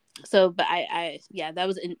 so, but yeah,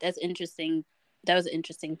 that's interesting. That was an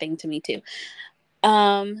interesting thing to me too.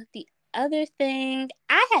 The other thing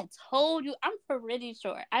I had told you, I'm pretty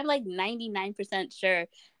sure, I'm like 99% sure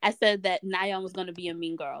I said that Nayeon was going to be a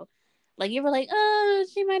mean girl. Like, you were like, oh,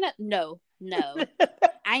 she might not. No, no.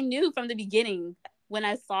 I knew from the beginning when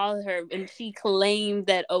I saw her and she claimed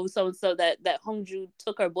that, oh, so and so that Hongju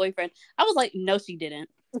took her boyfriend. I was like, no, she didn't.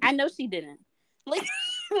 I know she didn't. Like,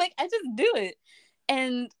 like I just do it.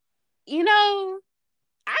 And, you know,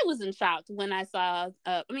 I wasn't shocked when I saw.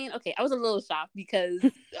 I mean, okay, I was a little shocked because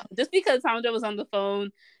just because Hamza was on the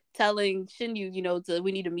phone telling Shinyu,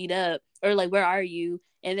 we need to meet up, or like, where are you?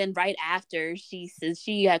 And then right after, she says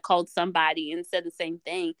she had called somebody and said the same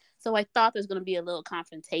thing. So I thought there's going to be a little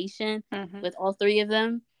confrontation Mm-hmm. with all three of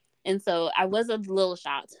them, and so I was a little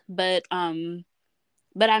shocked, but I'm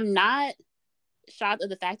not shocked of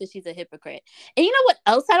the fact that she's a hypocrite. And you know what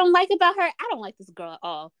else I don't like about her? I don't like this girl at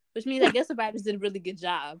all. Which means I guess the writers did a really good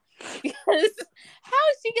job. Because how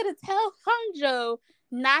is she gonna tell Hongjo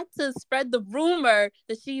not to spread the rumor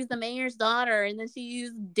that she's the mayor's daughter and then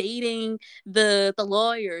she's dating the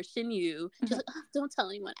lawyer, Shinyu? She's like, oh, don't tell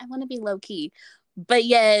anyone. I want to be low key. But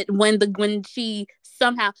yet when she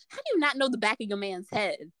somehow, how do you not know the back of your man's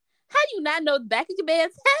head? How do you not know the back of your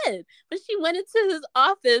man's head? When she went into his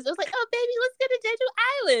office, I was like, oh, baby, let's go to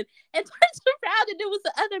Jeju Island. And turns around and it was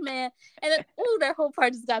the other man. And then, that whole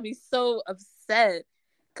part just got me so upset.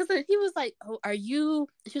 Because he was like, oh, are you?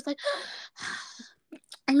 She was like,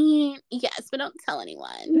 I mean, yes, but don't tell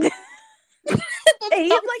anyone. And he's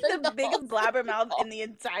like the biggest blabbermouth in the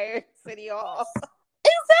entire city hall.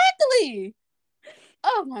 Exactly.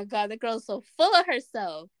 Oh my God, that girl's so full of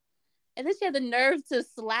herself. And then she had the nerve to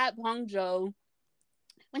slap Hongjo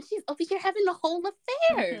when she's over here having the whole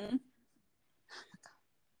affair. Mm-hmm. Oh my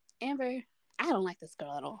God. Amber, I don't like this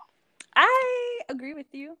girl at all. I agree with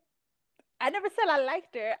you. I never said I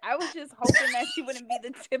liked her. I was just hoping that she wouldn't be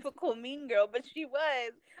the typical mean girl, but she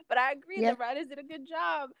was. But I agree, Yeah. the writers did a good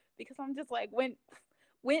job because I'm just like, when,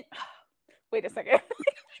 wait a second.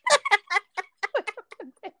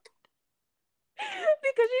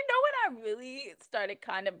 Because when I really started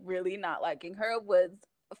kind of really not liking her was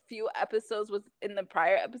a few episodes was in the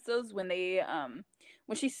prior episodes when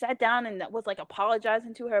she sat down and was like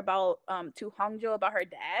apologizing to her about to Hongjo about her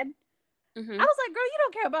dad. Mm-hmm. I was like, girl, you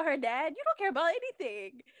don't care about her dad. You don't care about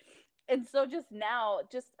anything. And so just now,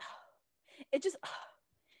 it just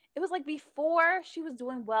it was like before she was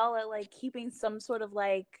doing well at like keeping some sort of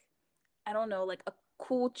like, I don't know, like a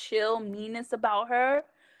cool chill meanness about her.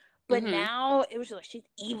 But Mm-hmm. now it was just like, she's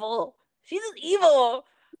evil. She's just evil.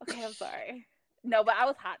 Okay, I'm sorry. No, but I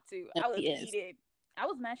was hot too. No, I was she is. heated. I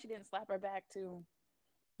was mad she didn't slap her back too.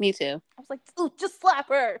 Me too. I was like, ooh, just slap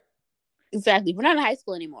her. Exactly. We're not in high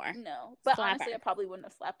school anymore. No, but Slap honestly, her. I probably wouldn't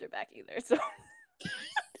have slapped her back either. So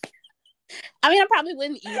I mean, I probably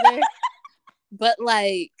wouldn't either. But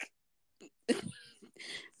like,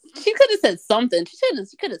 she could have said something. She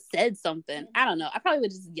could have said something. I don't know. I probably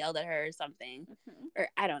would have just yelled at her or something, or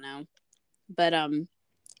I don't know. But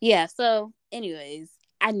yeah. So, anyways,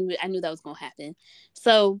 I knew that was gonna happen.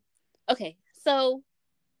 So, okay. So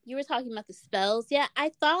you were talking about the spells. Yeah,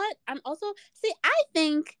 I thought I'm also see. I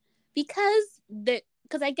think because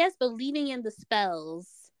I guess believing in the spells,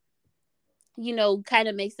 kind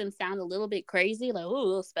of makes them sound a little bit crazy, like,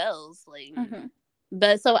 oh, spells, like.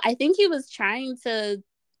 But so I think he was trying to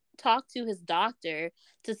talk to his doctor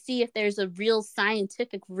to see if there's a real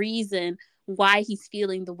scientific reason why he's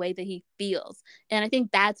feeling the way that he feels. And I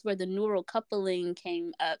think that's where the neural coupling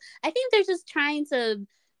came up. I think they're just trying to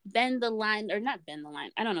bend the line, or not bend the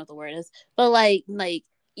line. I don't know what the word is, but like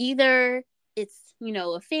either it's,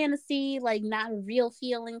 a fantasy, like not a real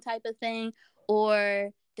feeling type of thing,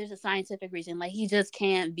 or there's a scientific reason. Like he just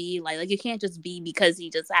can't be like you can't just be because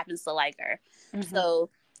he just happens to like her.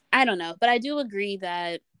 So I don't know, but I do agree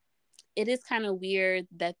that it is kind of weird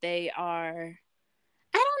that they are.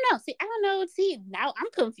 I don't know. See, I don't know. See, now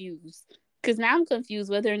I'm confused because now I'm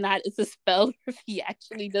confused whether or not it's a spell or if he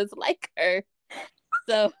actually does like her.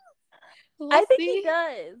 So we'll I think he see.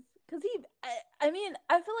 does because I mean,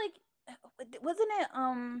 I feel like wasn't it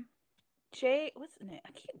Jay? What's his name?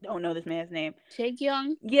 Don't know this man's name.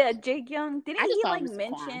 Chaekyung. Yeah, Jake Young. Didn't I just he call like him Mr.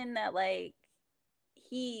 Kwon. mention that like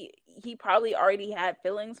he probably already had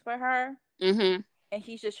feelings for her Mm-hmm. and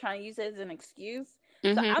he's just trying to use it as an excuse? So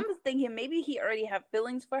Mm-hmm. I'm just thinking maybe he already have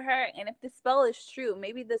feelings for her, and if the spell is true,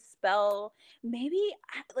 maybe the spell, maybe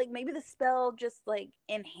maybe the spell just like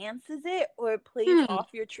enhances it or plays Hmm. off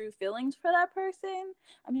your true feelings for that person.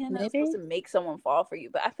 I mean, I know it's supposed Maybe. to make someone fall for you,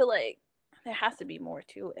 but I feel like there has to be more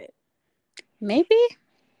to it. Maybe.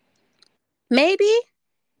 Maybe.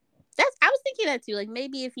 That's. I was thinking that too. Like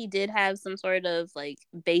maybe if he did have some sort of like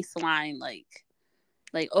baseline, like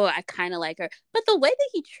oh, I kind of like her, but the way that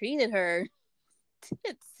he treated her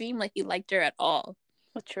didn't seem like he liked her at all.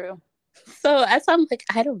 Well, true. So as I'm like,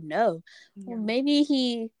 I don't know. Well, Yeah. maybe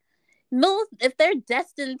he no. If they're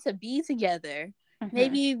destined to be together, Mm-hmm.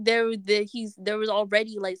 maybe there was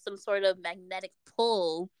already like some sort of magnetic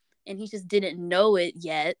pull, and he just didn't know it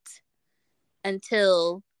yet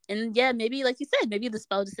until. And yeah, maybe like you said, maybe the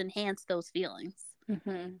spell just enhanced those feelings.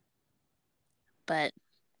 Mm-hmm. But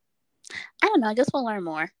I don't know. I guess we'll learn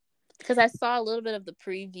more because I saw a little bit of the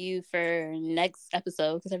preview for next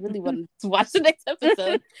episode because I really wanted to watch the next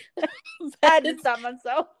episode. but, I had to stop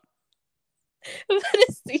myself. but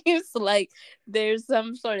it seems like there's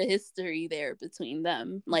some sort of history there between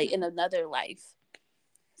them, like in Mm-hmm. another life.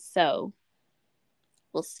 So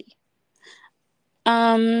we'll see.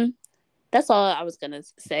 Um, that's all I was gonna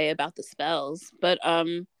say about the spells. But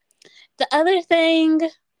the other thing,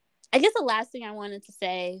 I guess the last thing I wanted to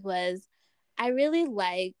say was I really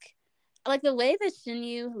like the way that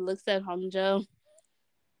Shinyu looks at Hongjo.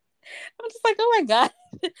 I'm just like, oh my god.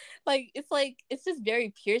 Like it's just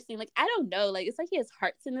very piercing. Like I don't know. Like it's like he has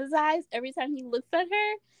hearts in his eyes every time he looks at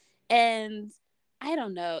her. And I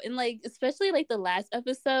don't know. And like especially like the last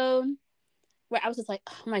episode where I was just like,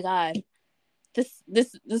 oh my god,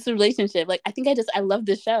 this relationship. Like I think I love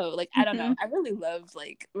this show. Like I don't know. Mm-hmm. I really love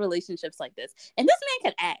like relationships like this. And this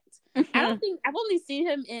man can act. I don't Mm-hmm. think I've only seen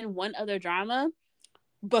him in one other drama,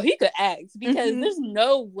 but he could act because Mm-hmm. there's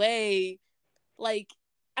no way like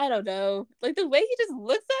I don't know, like the way he just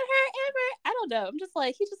looks at her, Amber. I don't know. I'm just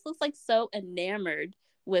like he just looks like so enamored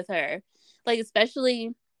with her, like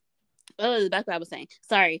especially. Oh, that's what I was saying.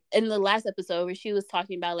 Sorry, in the last episode where she was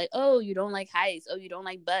talking about like, oh, you don't like heights, oh, you don't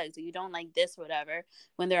like bugs, or you don't like this, or whatever.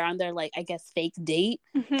 When they're on their like, I guess, fake date.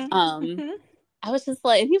 Um, Mm-hmm. I was just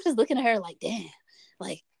like, and he was just looking at her like, damn,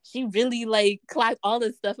 like she really like clocked all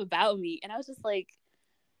this stuff about me, and I was just like,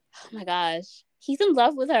 oh my gosh, he's in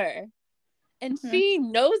love with her and Mm-hmm. she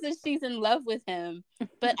knows that she's in love with him,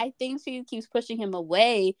 but I think she keeps pushing him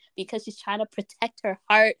away because she's trying to protect her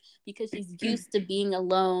heart because she's used to being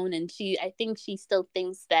alone, and I think she still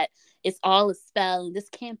thinks that it's all a spell and this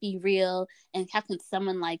can't be real, and how can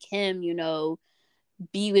someone like him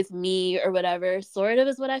be with me or whatever, sort of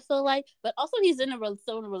is what I feel like. But also he's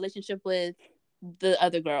still in a relationship with the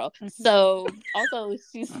other girl, Mm-hmm. so also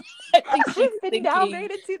she's I think she's He's been thinking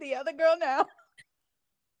downgraded to the other girl now.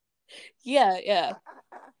 yeah.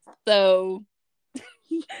 So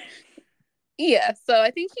yeah, so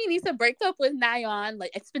I think he needs to break up with Nayeon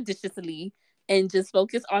like expeditiously and just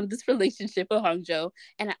focus on this relationship with Hongjo.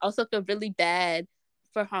 And I also feel really bad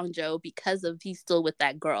for Hongjo because of he's still with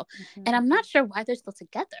that girl. And Mm-hmm. I'm not sure why they're still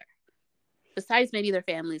together. Besides maybe their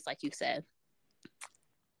families, like you said.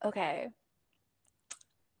 Okay.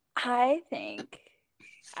 I think,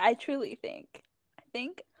 I truly I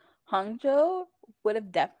think Hangzhou would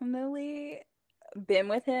have definitely been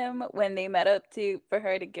with him when they met up to for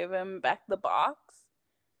her to give him back the box.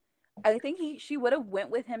 I think she would have went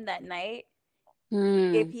with him that night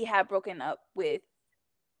if Hmm, he had broken up with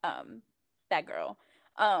um that girl.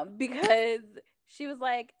 Because she was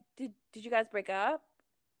like, did you guys break up?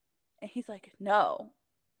 And he's like, no.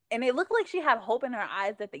 And it looked like she had hope in her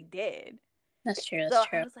eyes that they did. that's true. That's So I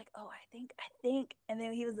true. was like, oh, I think. And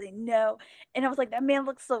then he was like, no. And I was like, that man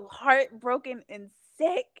looks so heartbroken and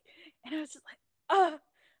sick. And I was just like, oh, I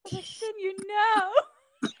was like, shouldn't you know?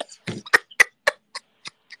 I was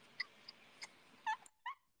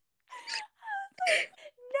like,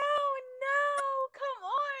 no, no, come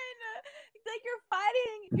on. Like you're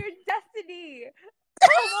fighting your destiny. Come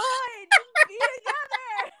on, just be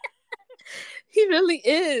together. He really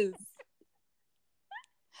is.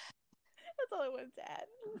 That's all I wanted to add.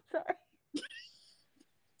 I'm sorry.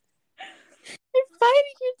 You're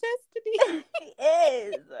fighting your destiny. He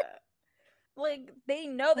is. Like they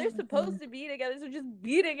know they're Oh my supposed god. to be together, so just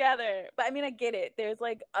be together. But I mean, I get it. There's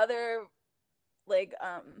like other like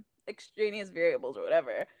extraneous variables or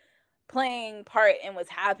whatever playing part in what's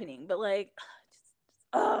happening. But like,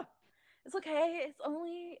 it's okay.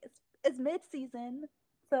 It's mid season,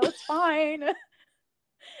 so it's fine.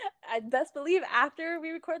 I best believe after we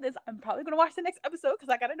record this, I'm probably gonna watch the next episode because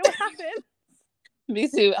I gotta know what happens. Me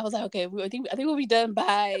too. I was like, okay, I think we'll be done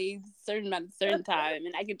by certain time,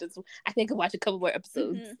 and I think I can watch a couple more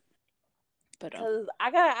episodes. Mhm. But Cause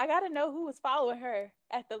I gotta know who was following her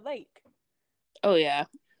at the lake. oh yeah,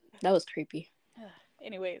 that was creepy.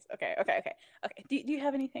 Anyways, okay. Do you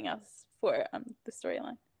have anything else for the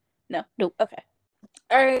storyline? No. Nope. Okay.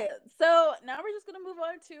 All right. So now we're just gonna move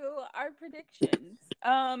on to our predictions.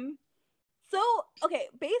 So okay,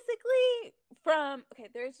 basically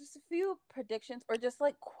there's just a few predictions, or just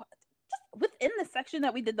like just within the section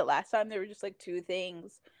that we did the last time. There were just like two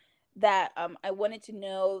things that I wanted to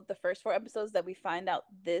know the first four episodes that we find out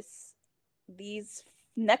these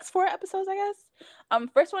next four episodes, I guess.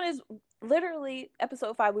 First one is literally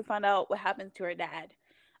episode 5. We find out what happens to her dad.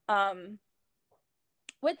 Um,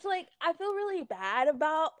 which like I feel really bad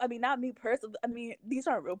about. I mean, not me personally. I mean, these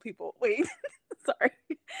aren't real people. Wait, sorry,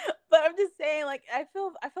 but I'm just saying, like, I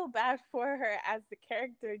feel bad for her as the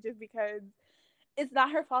character, just because it's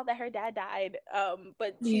not her fault that her dad died.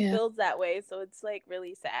 But she Yeah. feels that way, so it's like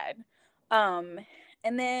really sad. Um,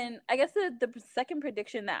 and then I guess the second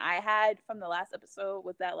prediction that I had from the last episode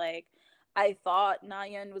was that, like, I thought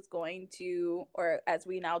Nayeon was going to, or as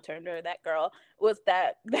we now termed her, that girl was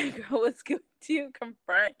that girl was going to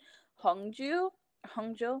confront Hongju,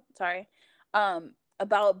 sorry,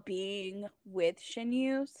 about being with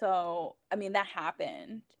Shinyu. So I mean that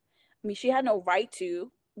happened. I mean, she had no right to,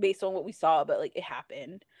 based on what we saw, but like it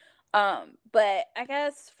happened. But I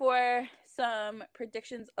guess for some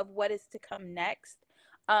predictions of what is to come next,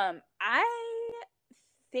 I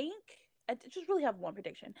think I just really have one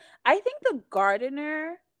prediction. I think the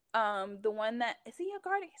gardener, the one that is he a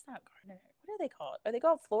gardener? He's not a gardener. What are they called? Are they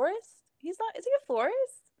called florists? He's not. Is he a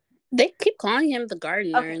florist? They keep calling him the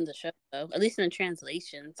gardener Okay. in the show, though, at least in the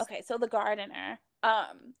translations. Okay, so the gardener.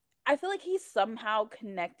 I feel like he's somehow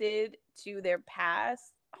connected to their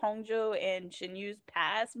past, Hongjo and Shinyu's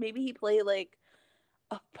past. Maybe he played like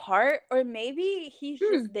a part, or maybe he's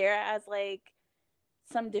just there as like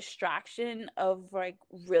some distraction of like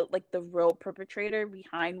the real perpetrator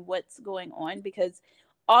behind what's going on. Because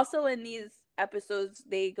also in these episodes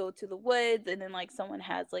they go to the woods, and then like someone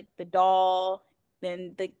has like the doll.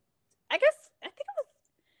 Then I think it was,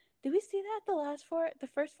 did we see that the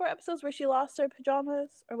first four episodes where she lost her pajamas,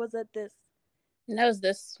 or was it And that was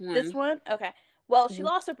this this one. one? Okay, well, she Mhm.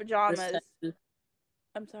 lost her This pajamas. section.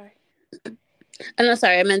 I'm sorry. I'm not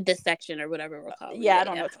sorry. I meant this section or whatever we're calling Yeah, I it.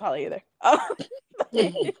 don't know Yeah. what to call it either.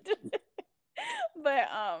 But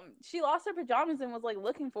she lost her pajamas and was like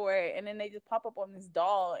looking for it, and then they just pop up on this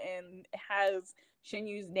doll, and it has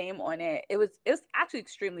Shinyu's name on it. It was actually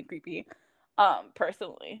extremely creepy.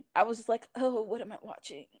 Personally, I was just like, oh, what am I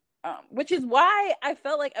watching? Which is why I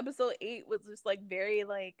felt like episode 8 was just like very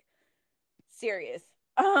like serious.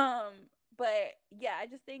 But yeah, I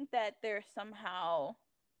just think that they're somehow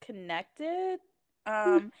connected.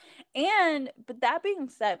 Um, and but that being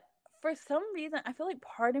said, for some reason, I feel like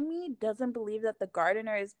part of me doesn't believe that the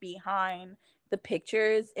gardener is behind the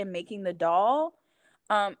pictures and making the doll.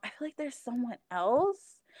 I feel like there's someone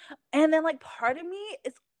else, and then like part of me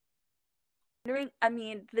is wondering. I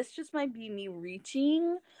mean, this just might be me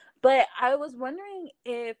reaching, but I was wondering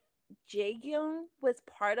if Jaegyung was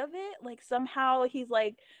part of it. Like somehow he's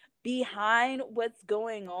like behind what's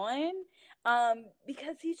going on.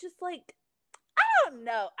 Because he's just like, I don't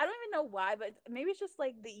know. I don't even know why, but maybe it's just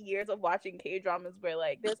like the years of watching K dramas where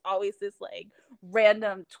like there's always this like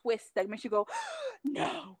random twist that makes you go,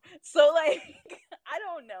 no. So like I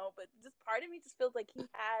don't know, but just part of me just feels like he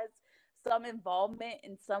has some involvement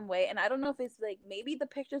in some way. And I don't know if it's like maybe the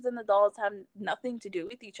pictures and the dolls have nothing to do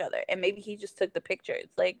with each other. And maybe he just took the pictures.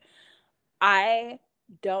 Like I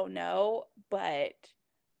don't know, but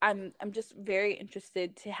I'm just very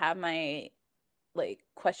interested to have my like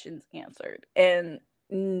questions answered. And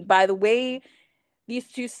by the way, these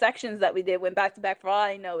two sections that we did went back to back. For all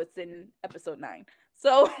I know, it's in episode 9.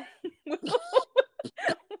 So we'll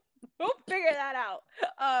figure that out.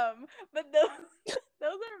 But those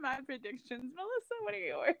are my predictions. Melissa, what are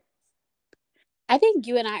yours? I think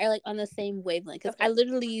you and I are like on the same wavelength because I Okay.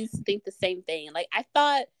 literally think the same thing. Like I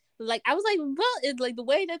thought, like I was like, well, it's like the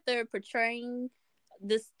way that they're portraying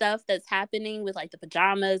this stuff that's happening with like the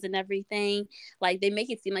pajamas and everything. Like they make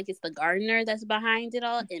it seem like it's the gardener that's behind it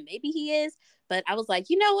all, and maybe he is. But I was like,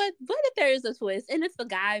 you know what? What if there is a twist and it's the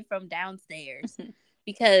guy from downstairs?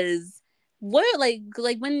 Because what like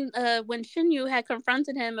when Shinyu had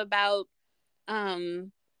confronted him about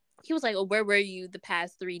um he was like, oh, where were you the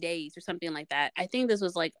past 3 days or something like that. I think this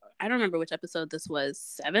was like, I don't remember which episode this was,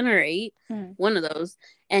 7 or 8, one of those.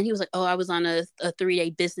 And he was like, oh, I was on a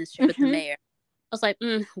 3-day business trip with the Mm-hmm. mayor. I was like,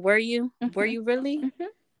 were you Mm-hmm. really?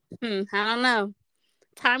 Mm-hmm. I don't know.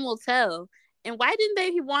 Time will tell. And why didn't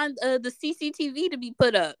they want the CCTV to be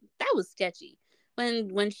put up? That was sketchy. When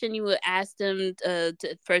Shinyu asked him to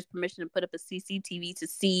first permission to put up a CCTV to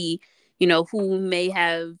see, who may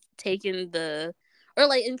have taken or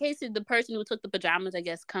like in case the person who took the pajamas, I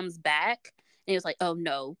guess, comes back and he was like, oh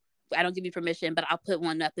no, I don't give you permission, but I'll put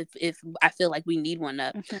one up if I feel like we need one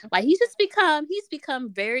up. Mm-hmm. Like he's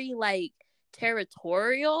become very like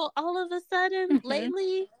territorial all of a sudden Mm-hmm.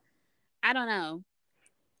 lately. I don't know.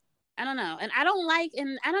 I don't know. And I don't like,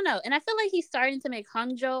 and I don't know. And I feel like he's starting to make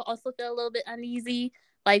Hangzhou also feel a little bit uneasy.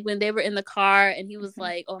 Like when they were in the car and he was Mm-hmm.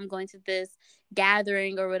 like, oh, I'm going to this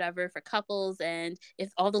gathering or whatever for couples. And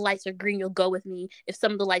if all the lights are green, you'll go with me. If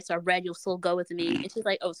some of the lights are red, you'll still go with me. And she's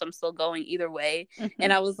like, oh, so I'm still going either way. And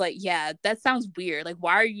Mm-hmm. I was like, yeah, that sounds weird. Like,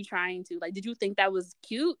 why are you trying to, like, did you think that was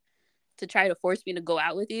cute to try to force me to go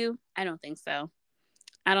out with you? I don't think so.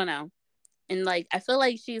 I don't know. And like, I feel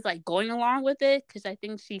like she's like going along with it because I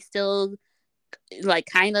think she still like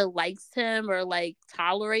kind of likes him or like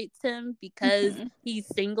tolerates him because Mm-hmm. he's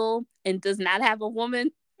single and does not have a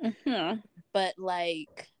woman. Mm-hmm. But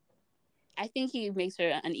like, I think he makes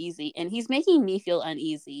her uneasy and he's making me feel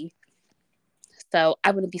uneasy. So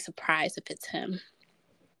I wouldn't be surprised if it's him.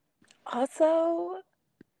 Also,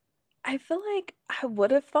 I feel like I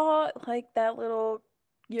would have thought like that little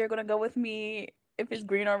 "you're gonna go with me if it's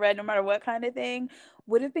green or red, no matter what" kind of thing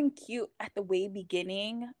would have been cute at the way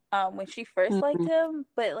beginning, when she first liked Mm-hmm. him,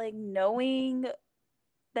 but like knowing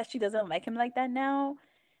that she doesn't like him like that now,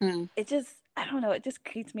 it just, I don't know, it just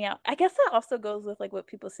creeps me out. I guess that also goes with like what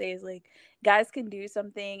people say is like guys can do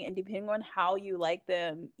something and depending on how you like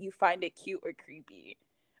them, you find it cute or creepy.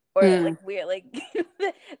 Or Mm-hmm. like weird, like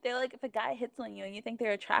they're like if a guy hits on you and you think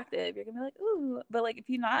they're attractive, you're gonna be like, ooh. But like if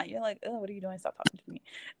you're not, you're like, oh, what are you doing? Stop talking to me.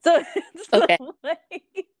 So, Okay. so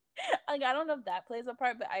like I don't know if that plays a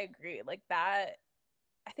part, but I agree. Like that,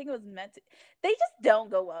 I think it was meant to. They just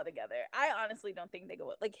don't go well together. I honestly don't think they go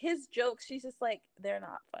well. Like his jokes, she's just like they're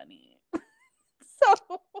not funny.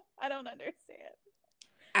 So I don't understand.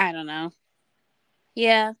 I don't know.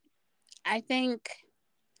 Yeah, I think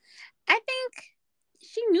I think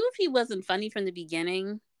she knew if he wasn't funny from the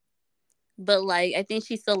beginning, but like I think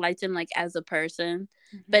she still liked him like as a person.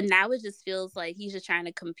 Mm-hmm. But now it just feels like he's just trying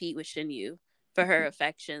to compete with Shinyu for her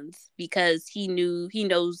affections because he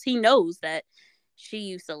knows that she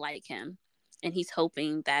used to like him and he's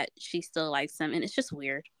hoping that she still likes him and it's just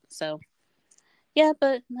weird. So yeah,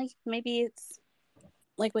 but like maybe it's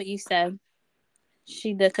like what you said.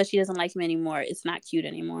 Because she doesn't like him anymore, it's not cute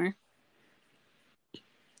anymore.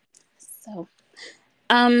 So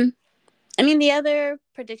I mean the other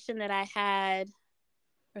prediction that I had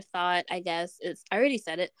or thought, I guess, is I already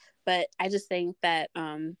said it, but I just think that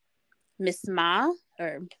Miss Ma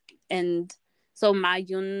or and so Ma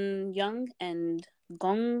Yun Young and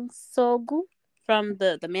Gong So-gu from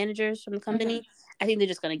the managers from the Mm-hmm. company, I think they're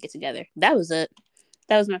just gonna get together. That was it.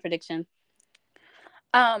 That was my prediction.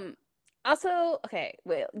 Um. Also, okay,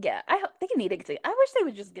 well, yeah, I hope they need to get together. I wish they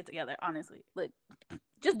would just get together. Honestly, like,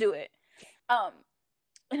 just do it. Um.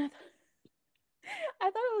 And I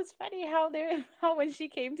thought it was funny how when she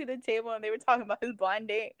came to the table and they were talking about his blind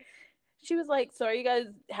date, she was like, "So are you guys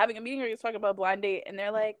having a meeting or are you talking about blind date?" And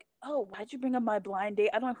they're like, "Oh, why'd you bring up my blind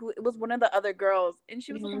date? I don't know who it was. One of the other girls." And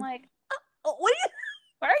she was looking Mm-hmm. like, "What are you?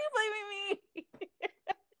 Why are you blaming me?"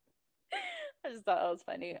 I just thought that was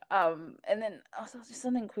funny. And then also just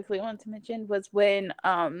something quickly I wanted to mention was when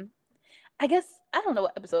I guess I don't know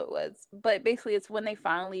what episode it was, but basically it's when they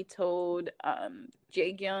finally told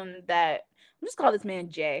Jae that I'm just call this man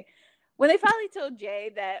Jay. When they finally told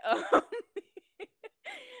Jay that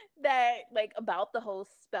that like about the whole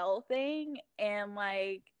spell thing and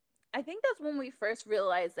like I think that's when we first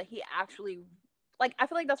realized that he actually like I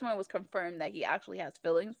feel like that's when it was confirmed that he actually has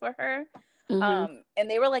feelings for her. Mm-hmm. And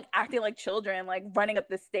they were like acting like children, like running up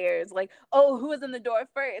the stairs, like, oh, who was in the door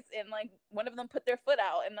first? And like one of them put their foot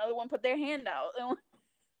out, and another one put their hand out,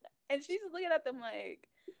 and she's just looking at them like,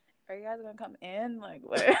 "Are you guys gonna come in? Like,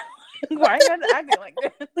 what? Why are you guys acting like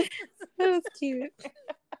this?" That was cute.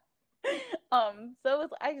 So it was,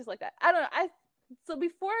 I just like that. I don't know. So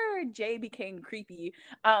before Jay became creepy,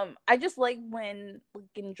 I just like when like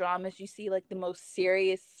in dramas you see like the most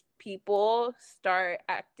serious people start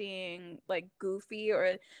acting like goofy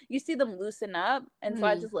or you see them loosen up, and so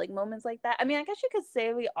I Mm-hmm. just like moments like that. I mean, I guess you could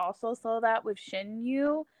say we also saw that with Shin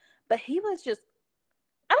Yu, but he was just,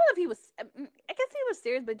 I don't know if he was, I guess he was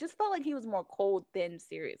serious, but just felt like he was more cold than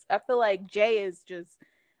serious. I feel like Jay is just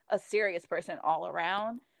a serious person all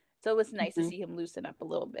around. So it was nice to Mm-hmm. see him loosen up a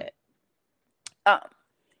little bit. Um,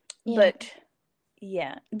 Yeah. but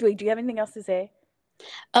yeah. Wait, do you have anything else to say?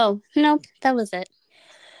 Oh, nope. That was it.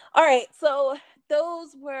 All right, so those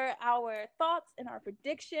were our thoughts and our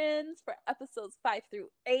predictions for episodes 5-8.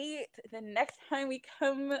 The next time we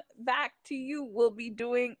come back to you, we'll be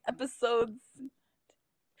doing episodes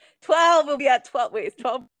 12. We'll be at 12. Wait, it's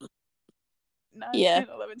 12, 9, Yeah. 10,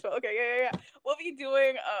 11, 12. Okay, yeah. We'll be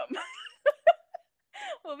doing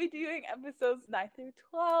we'll be doing episodes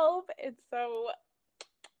 9-12. And so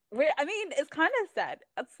I mean, it's kind of sad.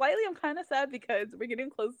 Slightly, I'm kind of sad because we're getting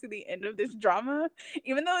close to the end of this drama,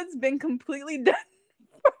 even though it's been completely done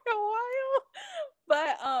for a while.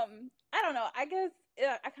 But I don't know. I guess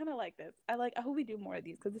yeah, I kind of like this. I hope we do more of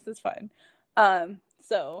these because this is fun.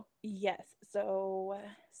 So yes. So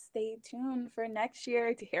stay tuned for next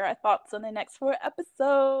year to hear our thoughts on the next 4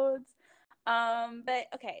 episodes. But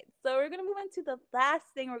okay, so we're gonna move on to the last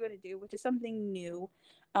thing we're gonna do, which is something new.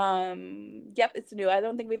 Yep, it's new. I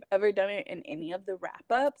don't think we've ever done it in any of the wrap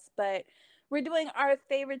ups, but we're doing our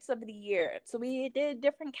favorites of the year. So we did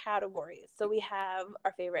different categories. So we have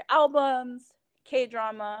our favorite albums, K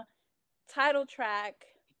drama, title track,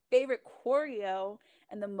 favorite choreo,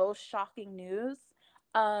 and the most shocking news.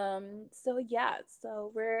 So yeah,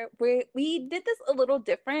 so we did this a little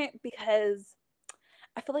different because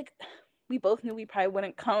I feel like we both knew we probably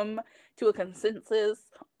wouldn't come to a consensus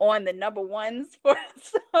on the number ones for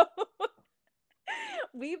us. So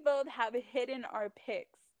we both have hidden our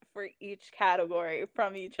picks for each category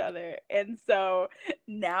from each other. And so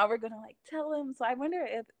now we're gonna like tell them. So I wonder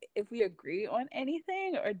if we agree on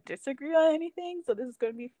anything or disagree on anything. So this is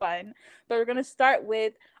gonna be fun. But we're gonna start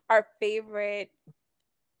with our favorite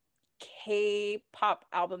K-pop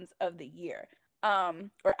albums of the year.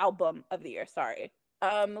 Or album of the year, sorry.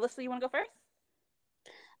 Melissa, you wanna go first?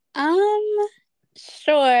 Um,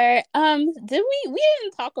 sure. Did we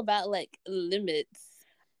didn't talk about like limits.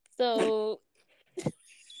 So the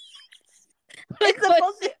It's supposed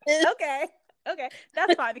question is, to okay. Okay.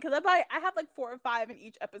 That's fine because I have like 4 or 5 in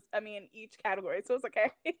each episode, I mean each category, so it's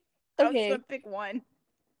okay. I was just okay, gonna pick one.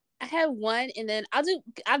 I have one, and then I'll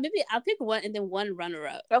pick one and then one runner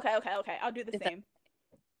up. Okay. I'll do the Is that same.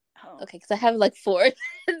 Oh. okay? Because I have like four,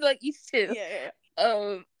 like each two. Yeah.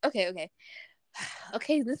 Okay.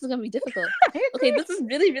 Okay, this is gonna be difficult. I Okay, agree. this is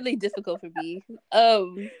really difficult for me.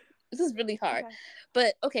 This is really hard. Okay.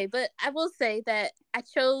 But okay, but I will say that I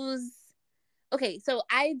chose. Okay, so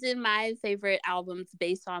I did my favorite albums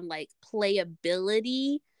based on like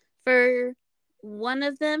playability for one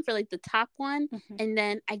of them, for like the top one, Mm-hmm. and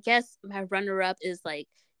then I guess my runner up is like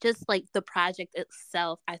just like the project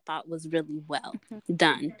itself. I thought was really well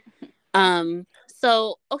done.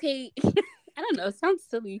 So okay, I don't know, it sounds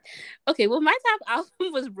silly. Okay, well my top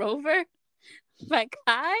album was Rover by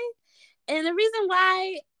Kai. And the reason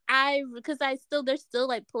why because there's still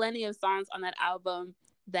like plenty of songs on that album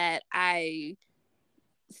that I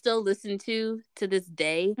still listen to this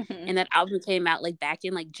day. Mm-hmm. And that album came out like back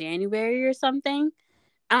in like January or something.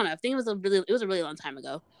 I don't know. I think it was a really long time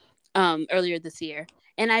ago. Earlier this year.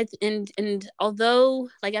 And although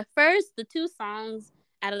like at first the two songs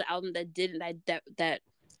out of the album that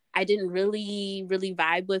I didn't really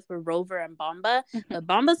vibe with were Rover and Bomba. Mm-hmm. But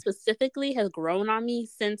Bomba specifically has grown on me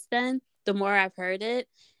since then. The more I've heard it.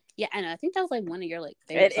 Yeah, I know. I think that was like one of your like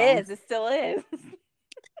favorite It songs. is. It still is.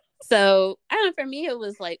 So I don't know. For me, it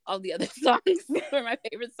was like all the other songs were my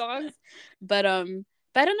favorite songs. But I don't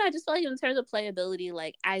know. I just feel like in terms of playability,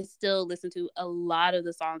 like I still listen to a lot of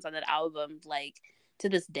the songs on that album, like to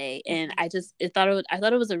this day. And I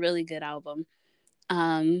thought it was a really good album.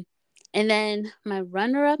 Um, and then my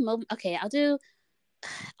runner up moment. Okay, I'll do.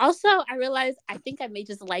 Also, I realized I think I may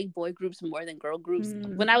just like boy groups more than girl groups.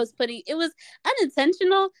 When I was putting, it was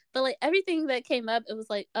unintentional, but like everything that came up, it was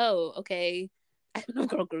like, oh, okay, I don't know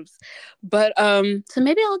girl groups, but so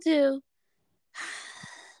maybe I'll do.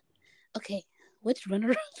 Okay, which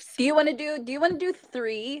runner ups? Do you want to do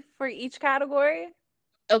 3 for each category?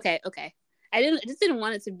 Okay. I just didn't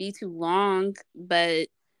want it to be too long, but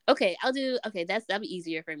okay, I'll do. Okay, that'll be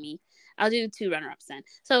easier for me. I'll do two runner ups then.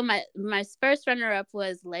 So my first runner up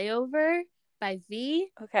was Layover by V,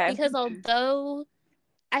 Okay. because although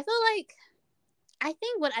I feel like I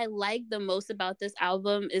think what I like the most about this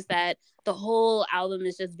album is that the whole album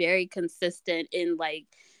is just very consistent in like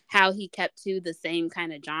how he kept to the same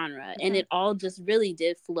kind of genre, and Mm-hmm. it all just really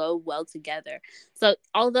did flow well together. So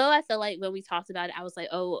although I feel like when we talked about it, I was like,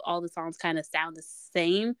 oh, all the songs kind of sound the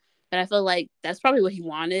same, but I feel like that's probably what he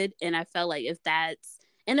wanted, and I felt like if that's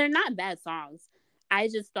and they're not bad songs. I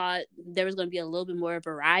just thought there was going to be a little bit more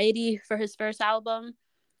variety for his first album,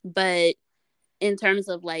 but in terms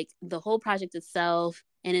of like the whole project itself,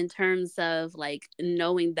 And in terms of like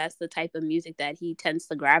knowing that's the type of music that he tends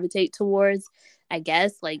to gravitate towards, I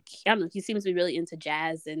guess, like, I don't know, he seems to be really into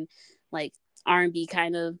jazz and like R&B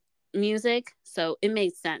kind of music. So it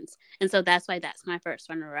made sense. And so that's why that's my first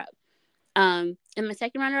runner up. And my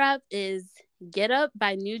second runner up is Get Up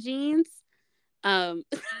by New Jeans. Um,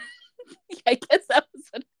 I guess that was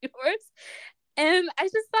one of yours. And I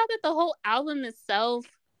just thought that the whole album itself,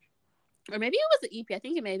 or maybe it was an EP. I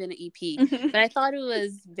think it may have been an EP, but I thought it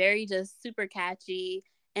was very just super catchy.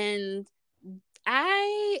 And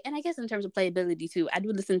I guess in terms of playability too, I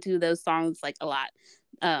do listen to those songs like a lot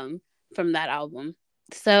from that album.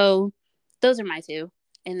 So those are my two,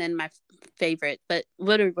 and then my favorite. But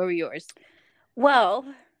what were yours? Well,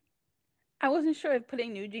 I wasn't sure if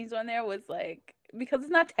putting New Jeans on there was like because it's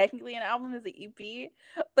not technically an album, it's an EP,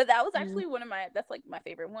 but that was Mm-hmm. actually that's like my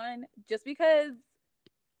favorite one, just because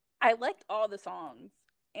I liked all the songs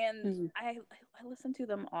and Mm-hmm. I listened to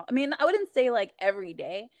them all. I mean, I wouldn't say like every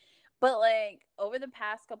day, but like over the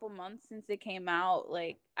past couple months since it came out,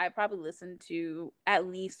 like I probably listened to at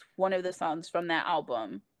least one of the songs from that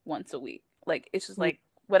album once a week. Like it's just like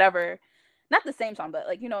whatever, not the same song, but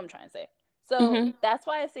like you know what I'm trying to say. So Mm-hmm. that's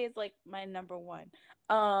why I say it's like my number one.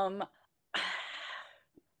 Um,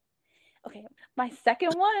 okay, my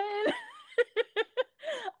second one,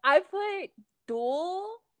 I put Duel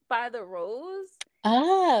by the Rose.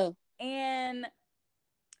 Oh. And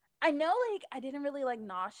I know like I didn't really like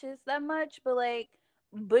Nauseous that much, but like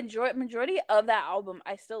majority of that album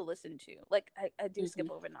I still listen to. Like I do Mm-hmm.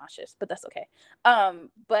 skip over Nauseous, but that's okay.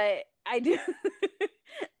 But I do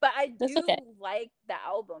but I That's okay. do like the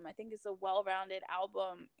album. I think it's a well-rounded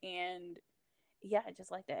album, and yeah, I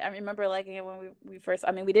just liked it. I remember liking it when we first,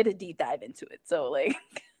 I mean, we did a deep dive into it. So like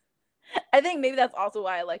I think maybe that's also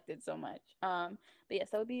why I liked it so much. But yes,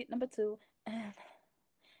 that would be number two. And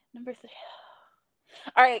number three.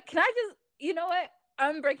 All right, can I just, you know what?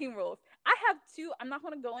 I'm breaking rules. I have two. I'm not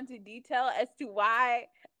going to go into detail as to why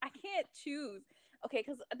I can't choose. Okay,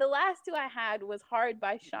 because the last two I had was Hard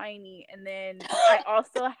by Shiny, and then I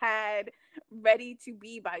also had Ready to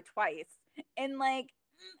Be by Twice. And like,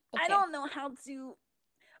 I Okay. don't know how to,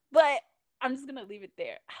 but I'm just going to leave it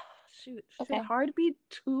there. Shoot, should Okay. Hard be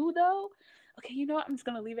two though? Okay, you know what? I'm just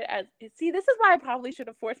going to leave it as. See, this is why I probably should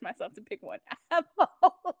have forced myself to pick one. I have a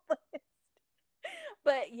whole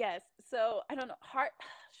but yes, so I don't know. Hard.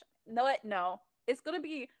 No, what? No, it's gonna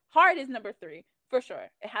be hard. Is number three for sure.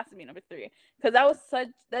 It has to be number three because that was such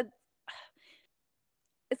that.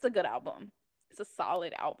 It's a good album. It's a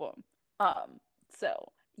solid album.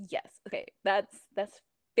 So yes, okay. That's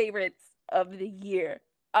favorites of the year.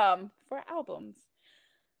 For albums,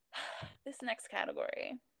 this next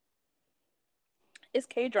category is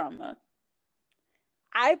K drama.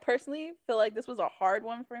 I personally feel like this was a hard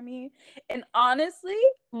one for me. And honestly,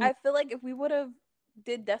 Mm. I feel like if we would have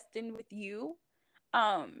did Destined with you,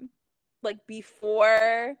 um, like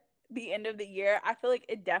before the end of the year, I feel like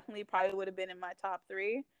it definitely probably would have been in my top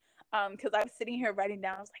three. Because I was sitting here writing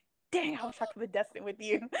down, I was like, dang, I wish I could have Destined with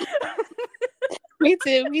you. Me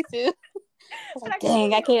too. Me too. I was But like, I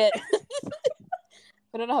dang, I can't. can't.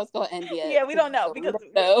 I don't know how it's gonna end yet Yeah, we because don't know we because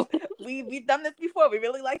don't know. we've done this before. We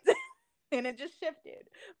really liked it, and it just shifted.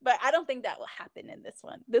 But I don't think that will happen in this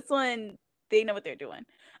one. This one, they know what they're doing.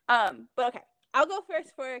 But okay, I'll go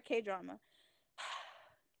first for K drama.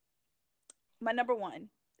 My number one,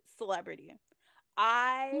 Celebrity.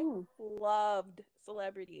 I Mm. loved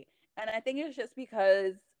Celebrity, and I think it's just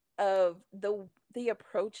because of the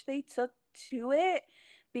approach they took to it,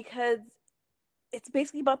 because it's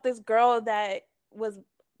basically about this girl that was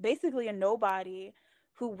basically a nobody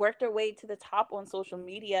who worked her way to the top on social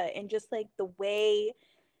media, and just like the way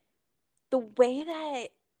that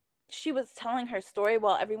she was telling her story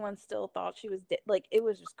while everyone still thought she was like it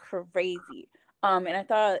was just crazy. And I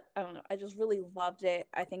thought, I don't know, I just really loved it.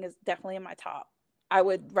 I think it's definitely in my top. I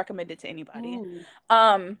would recommend it to anybody. Mm.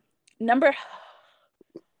 um number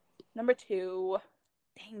number two,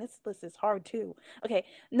 dang, this list is hard too. Okay,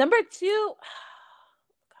 number two,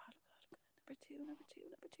 God, number two,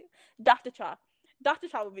 Dr. Cha. Dr.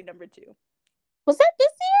 Cha would be number two. Was that this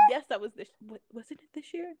Yes, that was this. Was it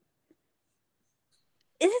this year?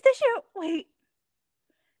 Is it this year? Wait,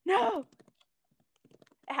 no,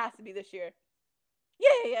 it has to be this year.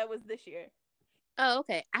 Yeah, it was this year. year? Oh,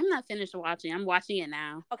 okay. I'm not finished watching. I'm watching it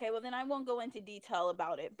now. Okay, well then I won't go into detail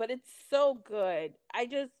about it, but it's so good.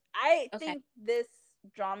 I Okay. think this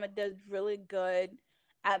drama does really good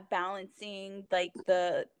at balancing like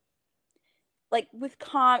the like with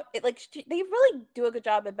they really do a good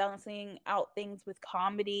job at balancing out things with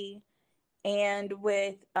comedy and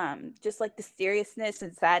with just like the seriousness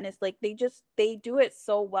and sadness, like they do it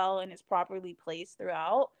so well and it's properly placed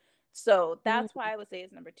throughout. So Mm, that's why I would say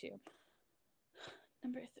it's number 2.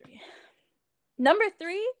 Number 3. Number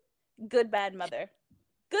 3, Good Bad Mother.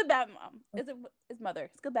 Good Bad Mom. Is it is mother?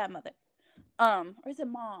 It's Good Bad Mother. Or is it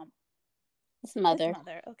mom? it's It's Mother.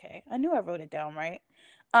 mother. Okay. I knew I wrote it down right.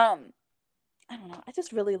 Um I don't know. I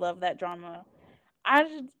just really love that drama.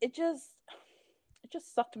 It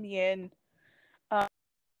just sucked me in. Um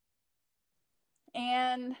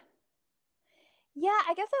and yeah,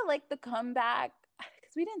 I guess I like the comeback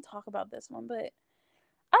because we didn't talk about this one, but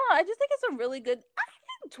I don't know. I just think it's a really good. I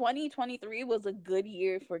think 2023 was a good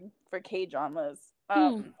year for K dramas.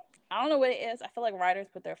 Hmm. I don't know what it is. I feel like writers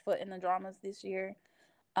put their foot in the dramas this year.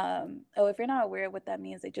 Oh, if you're not aware of what that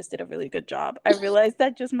means, they just did a really good job. I realize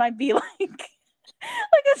that just might be like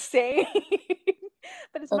like a saying,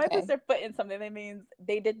 but if somebody puts Okay. their foot in something, that means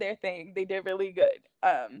they did their thing. They did really good.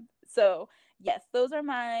 So yes, those are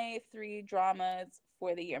my 3 dramas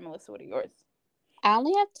for the year. Melissa, what are yours? I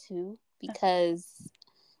only have two Okay. because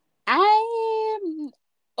I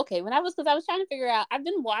okay. When I was because I was trying to figure out. I've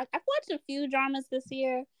watched a few dramas this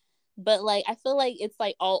year, but like I feel like it's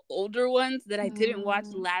like all older ones that I didn't watch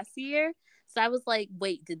Mm, last year. So I was like,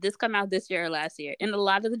 wait, did this come out this year or last year? And a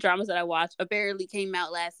lot of the dramas that I watched apparently came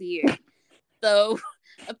out last year. So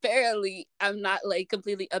apparently I'm not like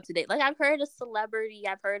completely up to date. Like I've heard of Celebrity,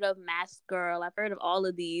 I've heard of Masked Girl, I've heard of all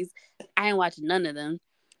of these. I ain't watched none of them.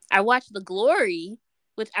 I watched The Glory,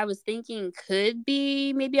 which I was thinking could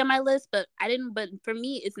be maybe on my list, but I didn't. But for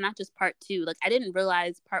me, it's not just part two. Like I didn't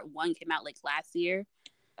realize part one came out like oh,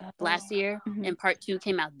 last year, mhm. and part two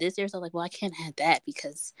came out this year. So I was like, well, I can't have that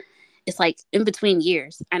because it's like in between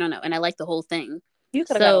years. I don't know, and I like the whole thing. You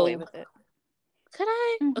could have got away So with it. could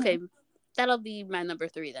I? Hmm. Okay, that'll be my number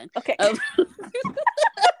three then. Okay. Um,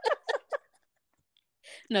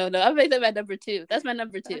 no, I'll make that my number two. That's my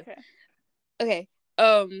number two. Okay. Okay.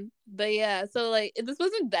 But yeah, so like this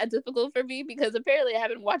wasn't that difficult for me because apparently I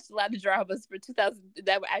haven't watched a lot of dramas for 2000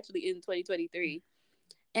 that were actually in 2023.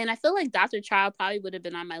 And I feel like Dr. Child probably would have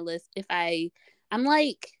been on my list if I'm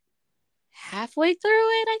like halfway through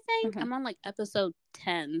it, I think. Hmm. I'm on like episode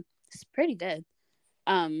 10. It's pretty good.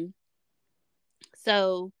 Um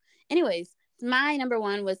so anyways, my number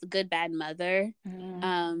one was The Good Bad Mother. Mm.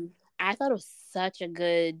 Um I thought it was such a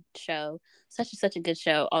good show. Such a good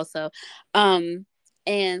show also. Um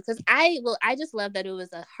and because I just love that it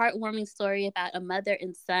was a heartwarming story about a mother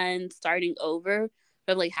and son starting over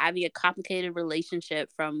from like having a complicated relationship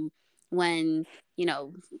from when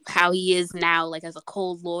how he is now, like as a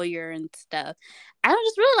cold lawyer and stuff. I don't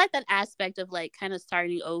just really like that aspect of like kind of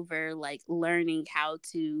starting over, like learning how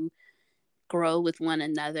to grow with one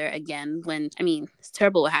another again. When I mean, it's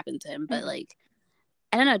terrible what happened to him, but Hmm. like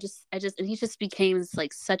I don't know, and he just became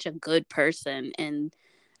like such a good person, and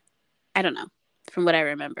I don't know, from what I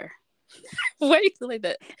remember. Why do you feel like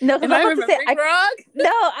that? No, because Am I'm I about to say remembering wrong?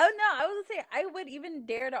 I was gonna say I would even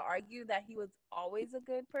dare to argue that he was always a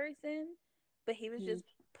good person, but he was Mm, just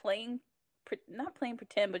playing, not playing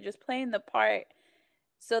pretend, but just playing the part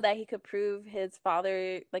so that he could prove his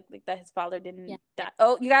father, like that his father yeah, didn't yeah. die.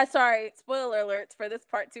 Oh, you guys, sorry, spoiler alerts for this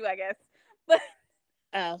part too, I guess. But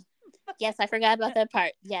Oh, yes, I forgot about that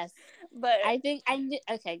part. Yes, but I think I knew.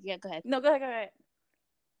 Okay, yeah, go ahead. no, go ahead, go ahead.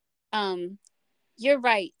 Um, you're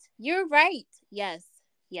right. You're right. Yes,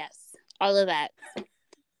 yes, all of that.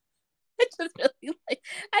 I just really like.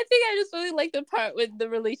 I think I just really like the part with the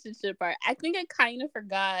relationship part. I think I kind of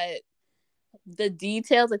forgot the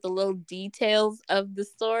details, like the little details of the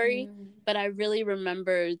story, Mm. but I really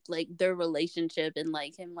remembered like their relationship and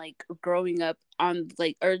like him like growing up on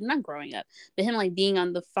like or not growing up, but him like being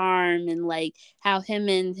on the farm and like how him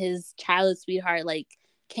and his childhood sweetheart like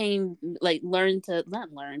came like learned to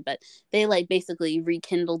not learn, but they like basically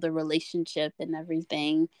rekindled the relationship and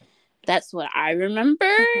everything. That's what I remembered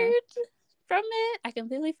Hmm. from it. I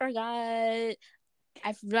completely forgot.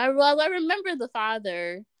 I remember the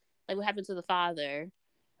father, like what happened to the father.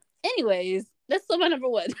 Anyways, that's still my number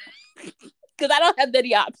one because I don't have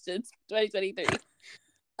many options. 2023.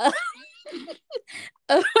 Uh,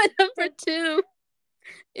 my number two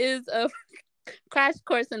is a Crash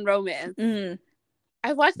Course in Romance. Mm.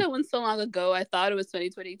 I watched that one so long ago. I thought it was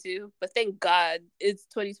 2022, but thank God it's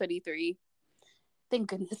 2023. Thank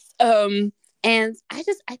goodness. And I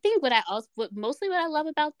think mostly what I love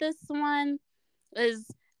about this one is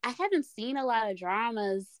I haven't seen a lot of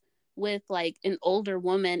dramas with like an older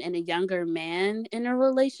woman and a younger man in a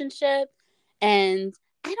relationship. And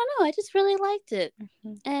I don't know, I just really liked it.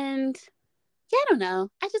 Hmm. And yeah, I don't know.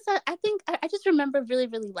 I think I just remember really,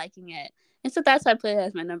 really liking it. And so that's why I put it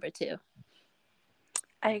as my number two.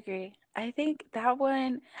 I agree. I think that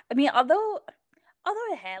one. I mean, although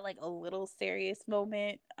it had like a little serious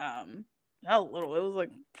moment, not a little. It was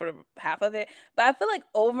like for half of it, but I feel like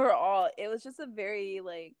overall it was just a very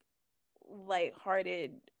like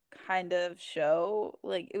lighthearted kind of show.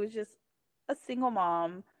 Like it was just a single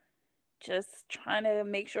mom just trying to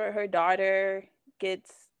make sure her daughter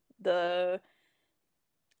gets the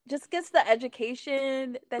gets the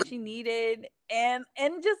education that she needed, and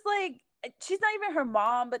just like she's not even her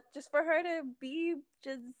mom, but just for her to be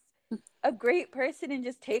just a great person and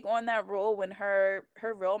just take on that role when her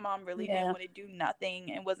real mom really didn't Yeah. want to do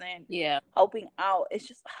nothing and wasn't Yeah. helping out. It's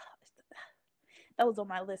just that was on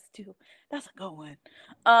my list too. That's a good one.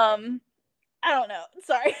 um I don't know,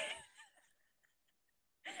 sorry.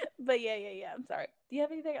 But yeah, I'm sorry. Do you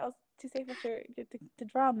have anything else to say about the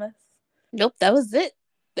dramas? Nope, that was it.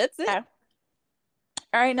 That's it. Okay.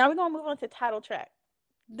 All right, now we're gonna move on to title track.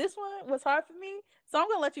 This one was hard for me, so I'm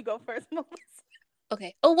gonna let you go first, Melissa.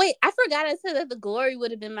 Okay. Oh wait, I forgot I said that the glory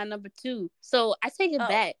would have been my number two. So I take it Oh,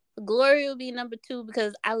 back. The glory will be number two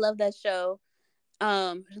because I love that show.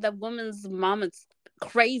 That woman's mom is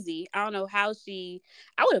crazy. I don't know how I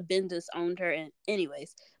would have been disowned her and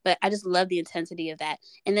anyways, but I just love the intensity of that.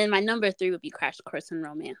 And then my number three would be Crash Course in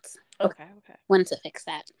Romance. Okay. okay. Wanted to fix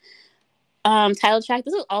that. Title track.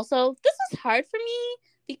 This was hard for me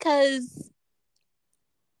because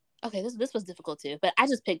okay, this was difficult too. But I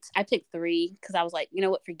picked three because I was like, you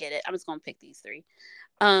know what, forget it. I'm just gonna pick these three.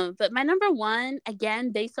 But my number one,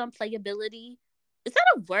 again, based on playability. Is that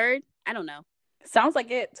a word? I don't know. Sounds like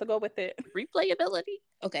it, so go with it. Replayability?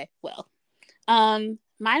 Okay, well. Mine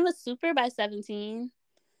was Super by 17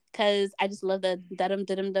 because I just love the da-dum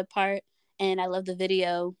da-dum da part and I love the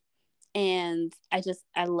video and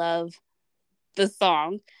I love the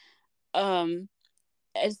song. Um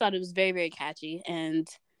I just thought it was very, very catchy and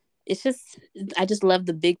it's just I just love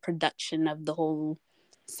the big production of the whole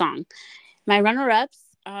song. My runner-ups,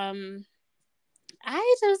 I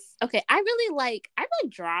really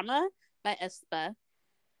Drama by Espa.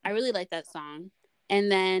 I really like that song.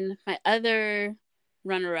 And then my other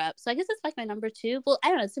runner up, so I guess it's like my number two. Well, I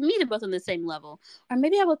don't know. To me, they're both on the same level. Or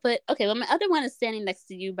maybe I would put, okay, well, my other one is Standing Next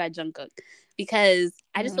to You by Jungkook because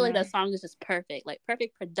I just feel like that Mm. song is just perfect. Like,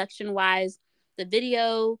 perfect production wise. The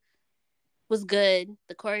video was good.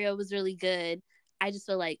 The choreo was really good. I just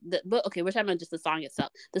feel like but okay, we're talking about just the song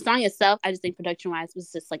itself. The song itself, I just think production wise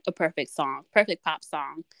was just like a perfect song, perfect pop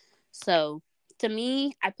song. So to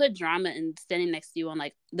me, I put Drama and Standing Next to You on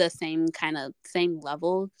like the same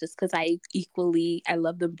level, just because I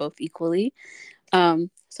love them both equally. So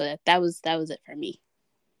that was it for me.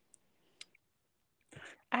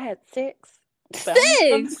 I had six, but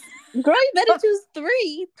Six, girl, you better I'm choose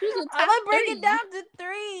three. Choose your top gonna bring it three. down to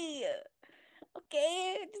three.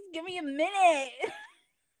 Okay, just give me a minute.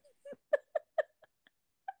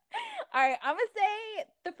 All right, I'm gonna say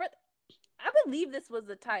the first. I believe this was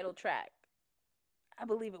the title track. I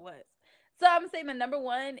believe it was. So I'm gonna say my number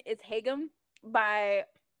one is Hagem by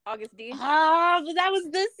August D. Oh, but that was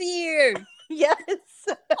this year. Yes.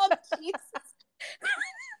 Oh, Jesus.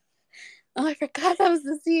 Oh, I forgot that was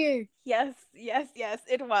this year. Yes,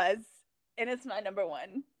 it was. And it's my number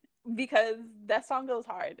one because that song goes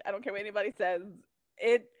hard. I don't care what anybody says.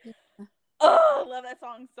 It Yeah, Oh, I love that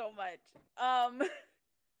song so much. it's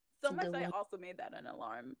So a much good that I one. also made that an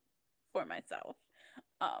alarm for myself.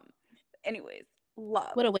 Um anyways,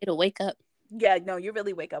 love. What a way to wake up. Yeah, no, you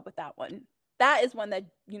really wake up with that one. That is one that,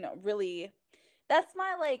 really that's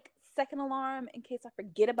my like second alarm in case I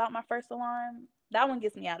forget about my first alarm. That one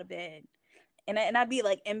gets me out of bed. And I'd be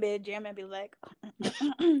like in bed jamming and be like,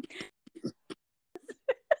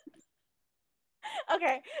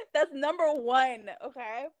 okay, that's number one.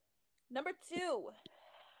 Okay. Number two.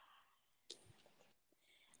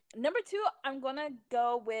 Number two, I'm gonna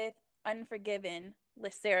go with Unforgiven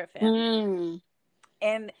with Seraphim. Mm.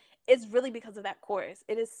 And it's really because of that chorus.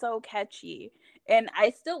 It is so catchy. And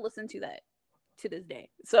I still listen to that to this day.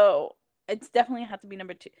 So it's definitely have to be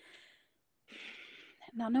number two.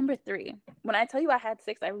 Now number three. When I tell you I had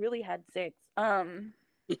six, I really had six. Number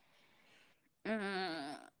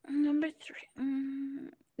three.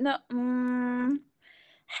 No. I'm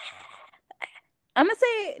gonna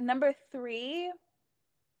say number three,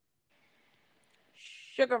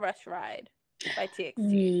 Sugar Rush Ride by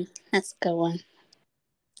TXT. That's a good one.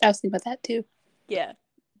 I was thinking about that too. Yeah,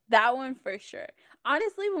 that one for sure.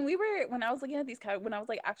 Honestly, when I was looking at these when I was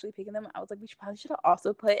like actually picking them, I was like, we should have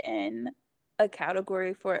also put in a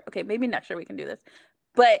category for. Okay, maybe next year we can do this,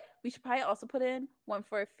 but we should probably also put in one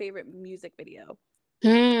for a favorite music video.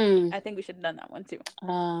 Hmm. I think we should have done that one too.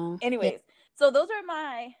 Yeah. Anyways, so those are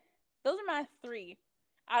my three.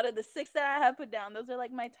 out of the 6 that I have put down, those are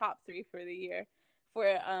like my top 3 for the year for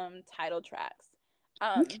title tracks.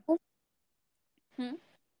 Um Okay. hmm?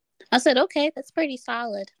 I said, okay, that's pretty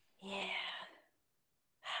solid. Yeah.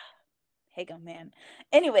 Hago man.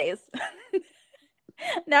 Anyways,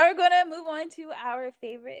 now we're gonna move on to our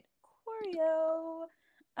favorite choreo.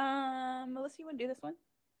 Melissa, you wanna do this one?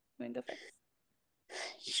 You wanna go first?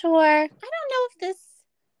 Sure. I don't know if this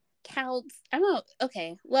counts. I don't know.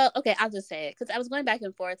 Okay. Well, okay, I'll just say it because I was going back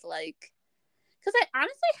and forth, like, because I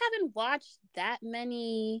honestly haven't watched that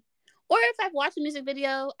many. Or if I've watched a music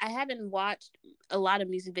video, I haven't watched a lot of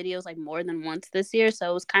music videos like more than once this year. So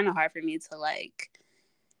it was kind of hard for me to like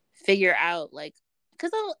figure out like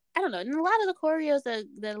because I don't know. And a lot of the choreos,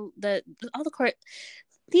 the all the chore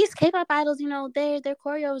these K-pop idols, you know, their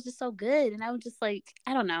choreo is just so good, and I was just like,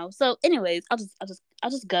 I don't know. So, anyways, I'll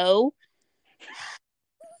just go.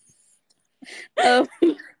 Um,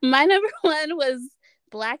 my number one was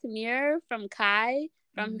Black Mirror from Kai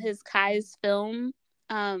from his Kai's film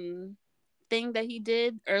thing that he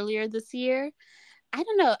did earlier this year. I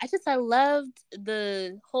don't know. I loved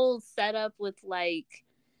the whole setup with like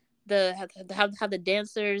how the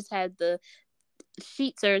dancers had the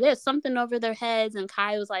sheets or there's something over their heads, and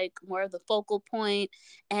Kai was like more of the focal point.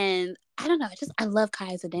 And I don't know, I love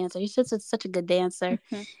Kai as a dancer. He's just such a good dancer.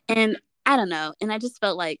 Mhm. And I don't know, and I just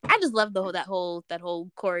felt like I just loved that whole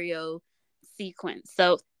choreo sequence.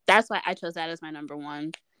 So that's why I chose that as my number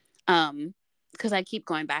one, because I keep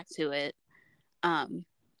going back to it.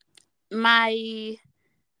 My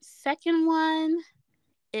second one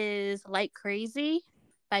is Like Crazy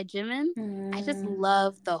by Jimin. I just Mm.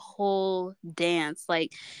 love the whole dance.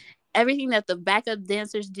 Like everything that the backup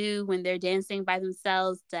dancers do when they're dancing by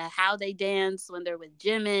themselves to how they dance when they're with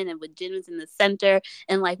Jimin and with Jimin's in the center,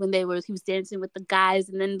 and like when he was dancing with the guys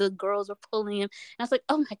and then the girls were pulling him. And I was like,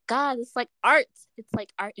 oh my God, it's like art. It's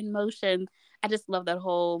like art in motion. I just love the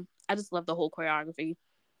whole choreography.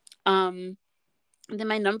 Um and then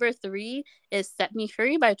my number three is Set Me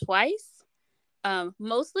Free by Twice.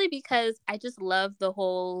 Mostly because I just love the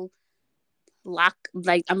whole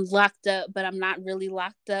like I'm locked up, but I'm not really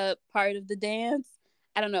locked up part of the dance.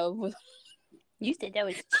 I don't know. You said that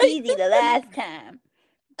was cheesy the last time,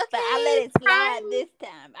 but I Okay, let it slide fine. this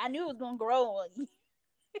time. I knew it was gonna grow on you.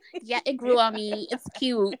 Yeah, it grew on me. It's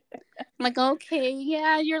cute. I'm like, okay,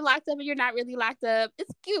 yeah, you're locked up, but you're not really locked up.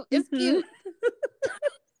 It's cute. It's Mhm. cute.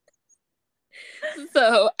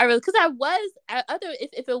 So I really, because I was other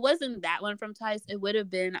if it wasn't that one from Twice, it would have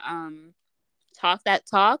been Talk That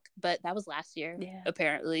Talk, but that was last year Yeah.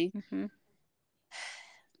 apparently. Mhm.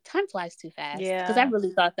 Time flies too fast because I Yeah.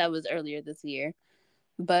 really thought that was earlier this year.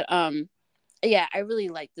 But yeah, I really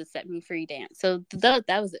like the Set Me Free dance. So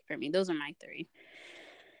that was it for me. Those are my three.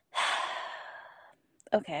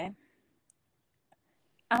 Okay.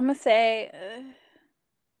 I'm gonna say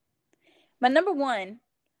my number one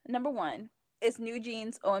is New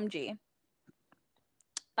Jeans OMG.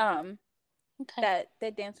 Um, Okay.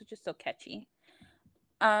 that dance was just so catchy.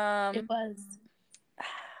 It Um, was.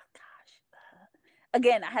 gosh,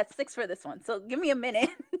 again, I had 6 for this one, so give me a minute.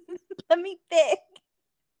 Let me pick.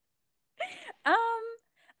 Um,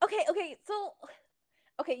 okay, so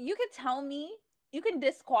okay, you can tell me, you can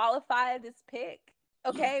disqualify this pick.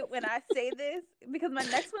 Okay, when I say this, because my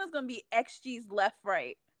next one is gonna be XG's Left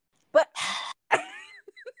Right, but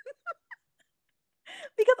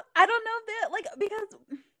because I don't know that like because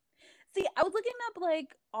see, I was looking up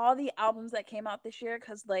like all the albums that came out this year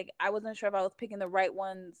because like I wasn't sure if I was picking the right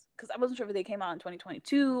ones because I wasn't sure if they came out in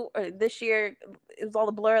 2022 or this year. It was all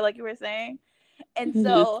a blur, like you were saying, and Mm-hmm.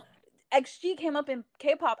 so XG came up in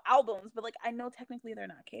K-pop albums, but like I know technically they're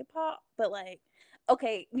not K-pop, but like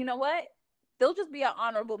okay, you know what? They'll just be an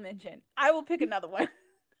honorable mention. I will pick another one.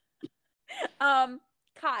 um,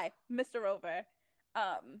 Kai, Mr. Rover.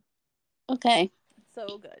 Um, Okay.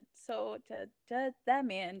 so good. So that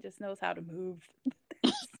man just knows how to move.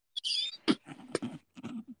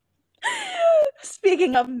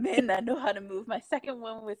 Speaking of men that know how to move, my second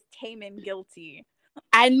one was Tame and Guilty.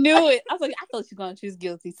 I knew it. I was like, I thought you were gonna choose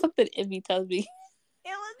Guilty. Something in me tells me It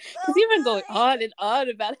was because so you've been going good. on and on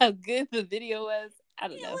about how good the video was. I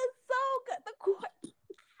don't It know. was so good.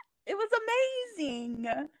 It was amazing.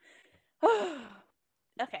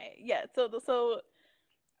 Okay, yeah. So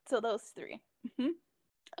those 3. Hmm.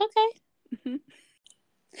 Okay. Hmm.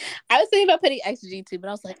 I was thinking about putting XG too, but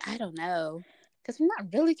I was like, I don't know because we're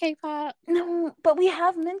not really K-pop. No, but we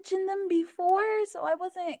have mentioned them before, so I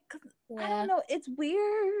wasn't. Cause I don't Yeah. know. It's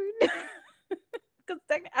weird. Cause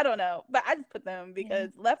I don't know, but I just put them Yeah.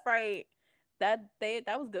 because Left Right that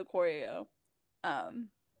was good choreo. Um,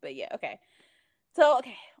 but yeah, okay. So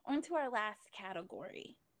okay, On to our last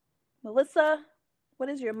category. Melissa, what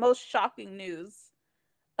is your most shocking news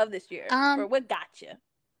of this year? Or Um, what got you?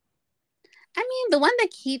 I mean, the one that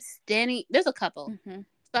keeps standing. There's a couple, Mm-hmm.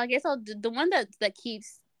 so I guess the one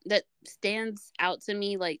that stands out to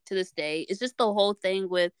me like to this day is just the whole thing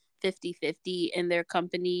with 50/50 and their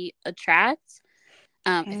company Attract.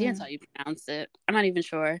 I think that's how Mm. you pronounce it. I'm not even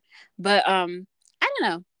sure, but I don't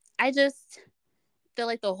know. I just feel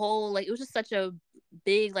like the whole like it was just such a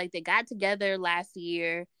big like they got together last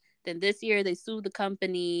year, then this year they sued the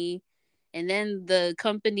company, and then the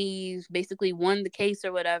companies basically won the case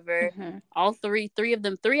or whatever. Mm-hmm. All three of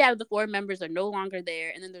them, three out of the four members are no longer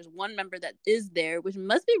there, and then there's one member that is there, which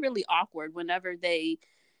must be really awkward whenever they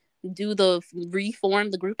do the reform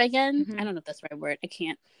the group again. I Mm-hmm. don't know if that's the right word. I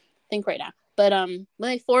can't think right now. But when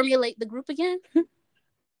they formulate the group again,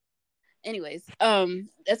 anyways, it's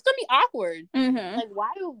gonna be awkward. Mm-hmm. Like,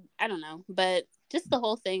 why do I don't know, but just the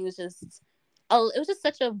whole thing was just, oh, it was just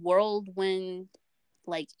such a whirlwind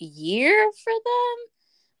like year for them.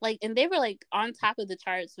 Like, and they were like on top of the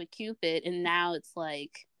charts with Cupid, and now it's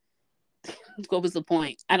like, what was the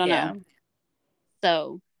point? I don't know. Yeah.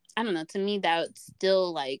 So I don't know. To me, that's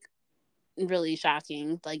still like really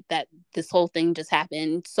shocking. Like that, this whole thing just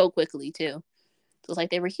happened so quickly too. So it's like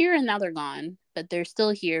they were here and now they're gone, but they're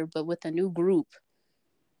still here, but with a new group.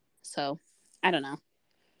 So I don't know.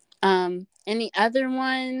 And the other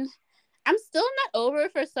one, I'm still not over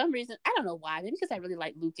for some reason. I don't know why. Maybe because I really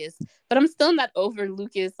like Lucas, but I'm still not over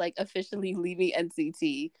Lucas like officially leaving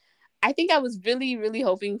NCT. I think I was really, really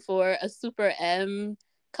hoping for a Super M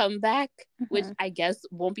comeback, which Mm-hmm. I guess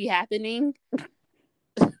won't be happening.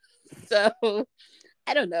 So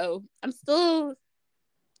I don't know. I'm still.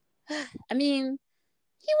 I mean,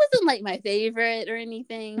 he wasn't like my favorite or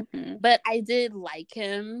anything, Mm-hmm. but I did like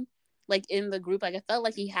him. Like in the group, like I felt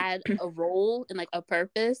like he had a role and like a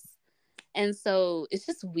purpose. And so it's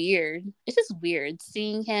just weird. It's just weird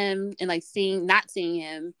seeing him and like seeing not seeing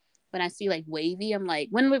him when I see like Wavy. I'm like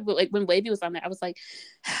when Wavy was on there, I was like,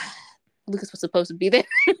 Lucas was supposed to be there.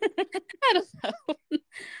 I don't know,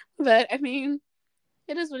 but I mean,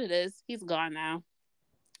 it is what it is. He's gone now,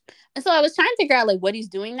 and so I was trying to figure out like what he's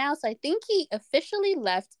doing now. So I think he officially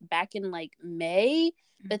left back in like May,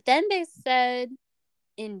 but then they said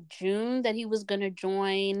in June that he was gonna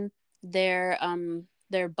join their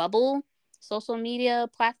bubble social media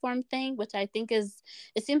platform thing, which I think is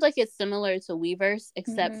it seems like it's similar to Weverse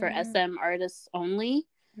except for Mm-hmm. SM artists only.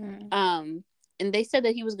 Mm-hmm. Um and they said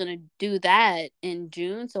that he was gonna do that in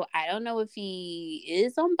June. So I don't know if he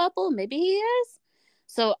is on Bubble. Maybe he is.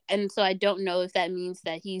 So I don't know if that means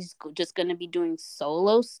that he's just gonna be doing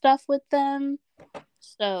solo stuff with them.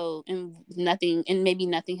 So and maybe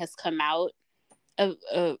nothing has come out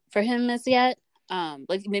for him as yet.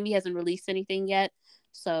 Like maybe he hasn't released anything yet.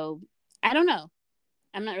 So I don't know.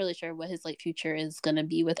 I'm not really sure what his like future is gonna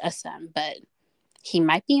be with SM, but he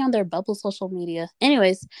might be on their bubble social media.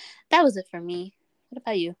 Anyways, that was it for me. What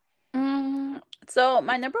about you? So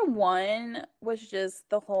my number one was just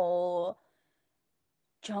the whole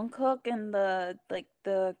Jungkook and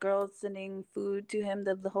the girls sending food to him,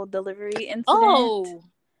 the whole delivery incident. Oh,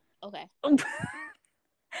 okay.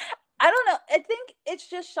 I don't know. I think it's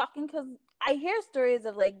just shocking because I hear stories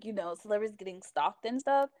of like, celebrities getting stalked and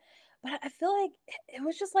stuff. But I feel like it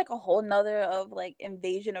was just like a whole nother of like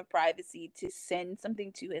invasion of privacy to send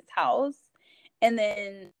something to his house. And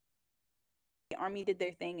then the army did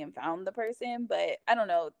their thing and found the person. But I don't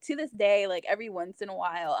know. To this day, like every once in a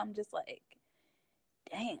while, I'm just like,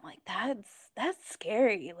 dang, like that's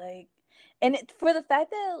scary. Like, and for the fact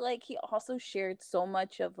that like he also shared so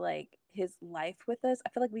much of like his life with us, I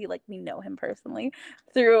feel like we know him personally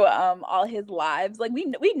through all his lives. Like we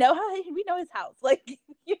know we know his house. Like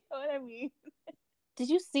you know what I mean? Did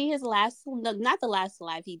you see his last? No, not the last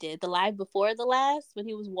live he did. The live before the last when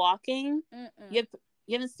he was walking. You Mm-mm. have,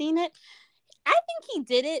 you haven't seen it? I think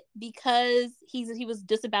he did it because he was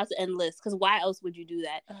just about to enlist. Because why else would you do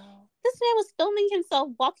that? Oh. This man was filming himself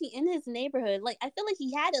walking in his neighborhood. Like I feel like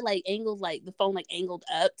he had it like angled, like the phone like angled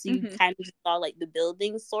up, so you Mm-hmm. kind of just saw like the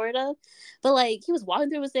building sort of. But like he was walking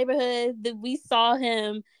through his neighborhood. Then we saw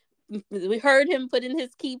him. We heard him put in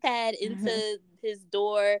his keypad Mm-hmm. into his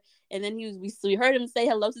door, and then we heard him say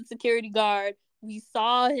hello to the security guard. We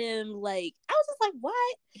saw him like I was just like,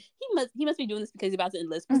 what? He must be doing this because he's about to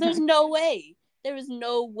enlist. Because Mm-hmm. there's no way. There is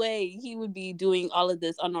no way he would be doing all of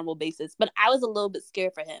this on a normal basis. But I was a little bit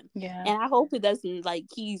scared for him. Yeah. And I hope it doesn't like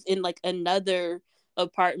he's in like another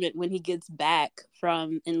apartment when he gets back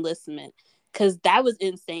from enlistment. Cause that was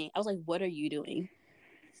insane. I was like, what are you doing?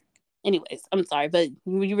 Anyways, I'm sorry, but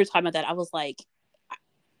when you were talking about that, I was like,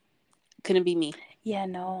 couldn't be me. Yeah,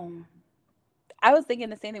 no. I was thinking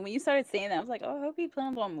the same thing when you started saying that. I was like, oh, I hope he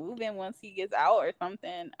plans on moving once he gets out or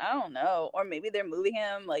something. I don't know, or maybe they're moving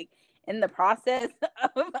him like in the process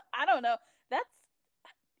of. I don't know. That's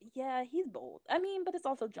yeah, he's bold. I mean, but it's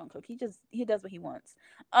also Jungkook. He does what he wants.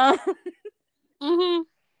 Um,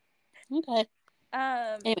 Mm-hmm. Okay.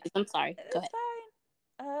 um, Anyways, I'm sorry. Go it's ahead.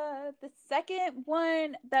 fine. The second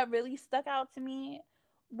one that really stuck out to me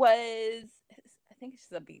was I think it's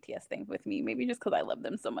just a BTS thing with me, maybe just because I love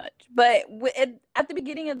them so much. But at the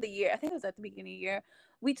beginning of the year, I think it was at the beginning of the year,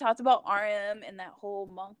 we talked about RM and that whole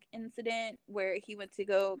monk incident where he went to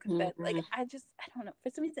go confess. Mm-hmm. Like I don't know.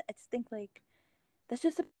 For some reason, I just think like that's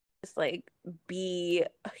just like be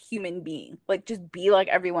a human being, like just be like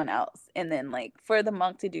everyone else, and then like for the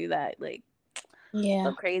monk to do that, like Yeah.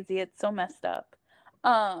 so crazy. It's so messed up.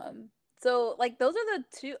 Um, so like those are the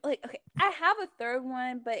two. Like, okay, I have a third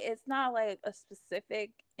one, but it's not like a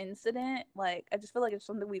specific incident. Like, I just feel like it's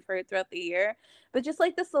something we've heard throughout the year. But just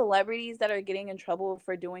like the celebrities that are getting in trouble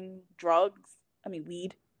for doing drugs. I mean,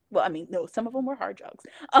 weed. Well, I mean, no, some of them were hard drugs.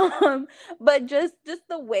 But just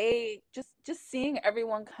the way, just seeing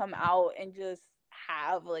everyone come out and just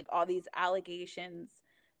have like all these allegations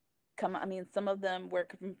come. I mean, some of them were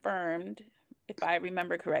confirmed, if I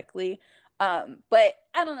remember correctly. But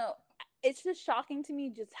I don't know. It's just shocking to me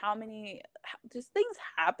just how many just things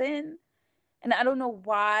happen, and I don't know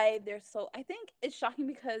why they're so. I think it's shocking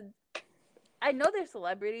because I know they're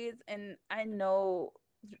celebrities, and I know.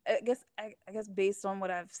 I guess based on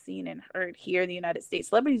what I've seen and heard here in the United States,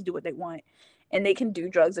 celebrities do what they want, and they can do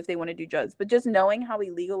drugs if they want to do drugs. But just knowing how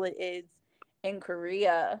illegal it is in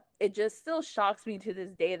Korea, it just still shocks me to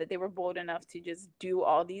this day that they were bold enough to just do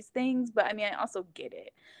all these things. But I mean, I also get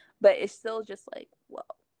it, but it's still just like whoa.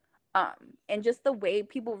 And just the way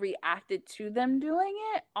people reacted to them doing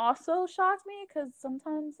it also shocked me because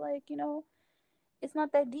sometimes, like, it's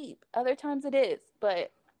not that deep. Other times it is,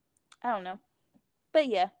 but I don't know. But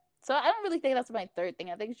yeah, so I don't really think that's my third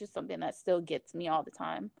thing. I think it's just something that still gets me all the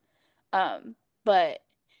time. But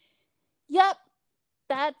yep,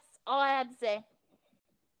 that's all I had to say.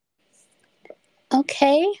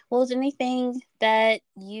 Okay. Well, is there anything that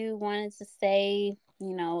you wanted to say,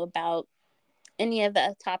 about any of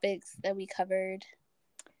the topics that we covered?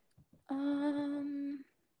 Um,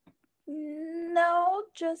 no,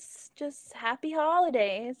 just happy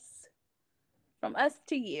holidays from us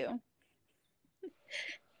to you.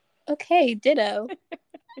 Okay, ditto.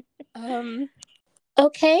 Um,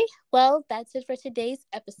 okay, well, that's it for today's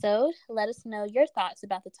episode. Let us know your thoughts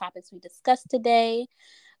about the topics we discussed today.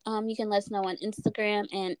 You can let us know on Instagram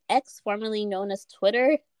and X, formerly known as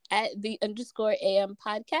Twitter, at @the_AM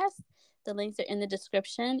podcast. The links are in the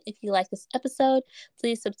description. If you like this episode,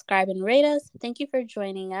 please subscribe and rate us. Thank you for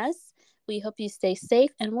joining us. We hope you stay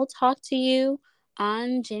safe, and we'll talk to you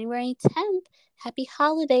on January 10th. Happy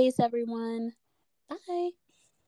holidays, everyone. Bye.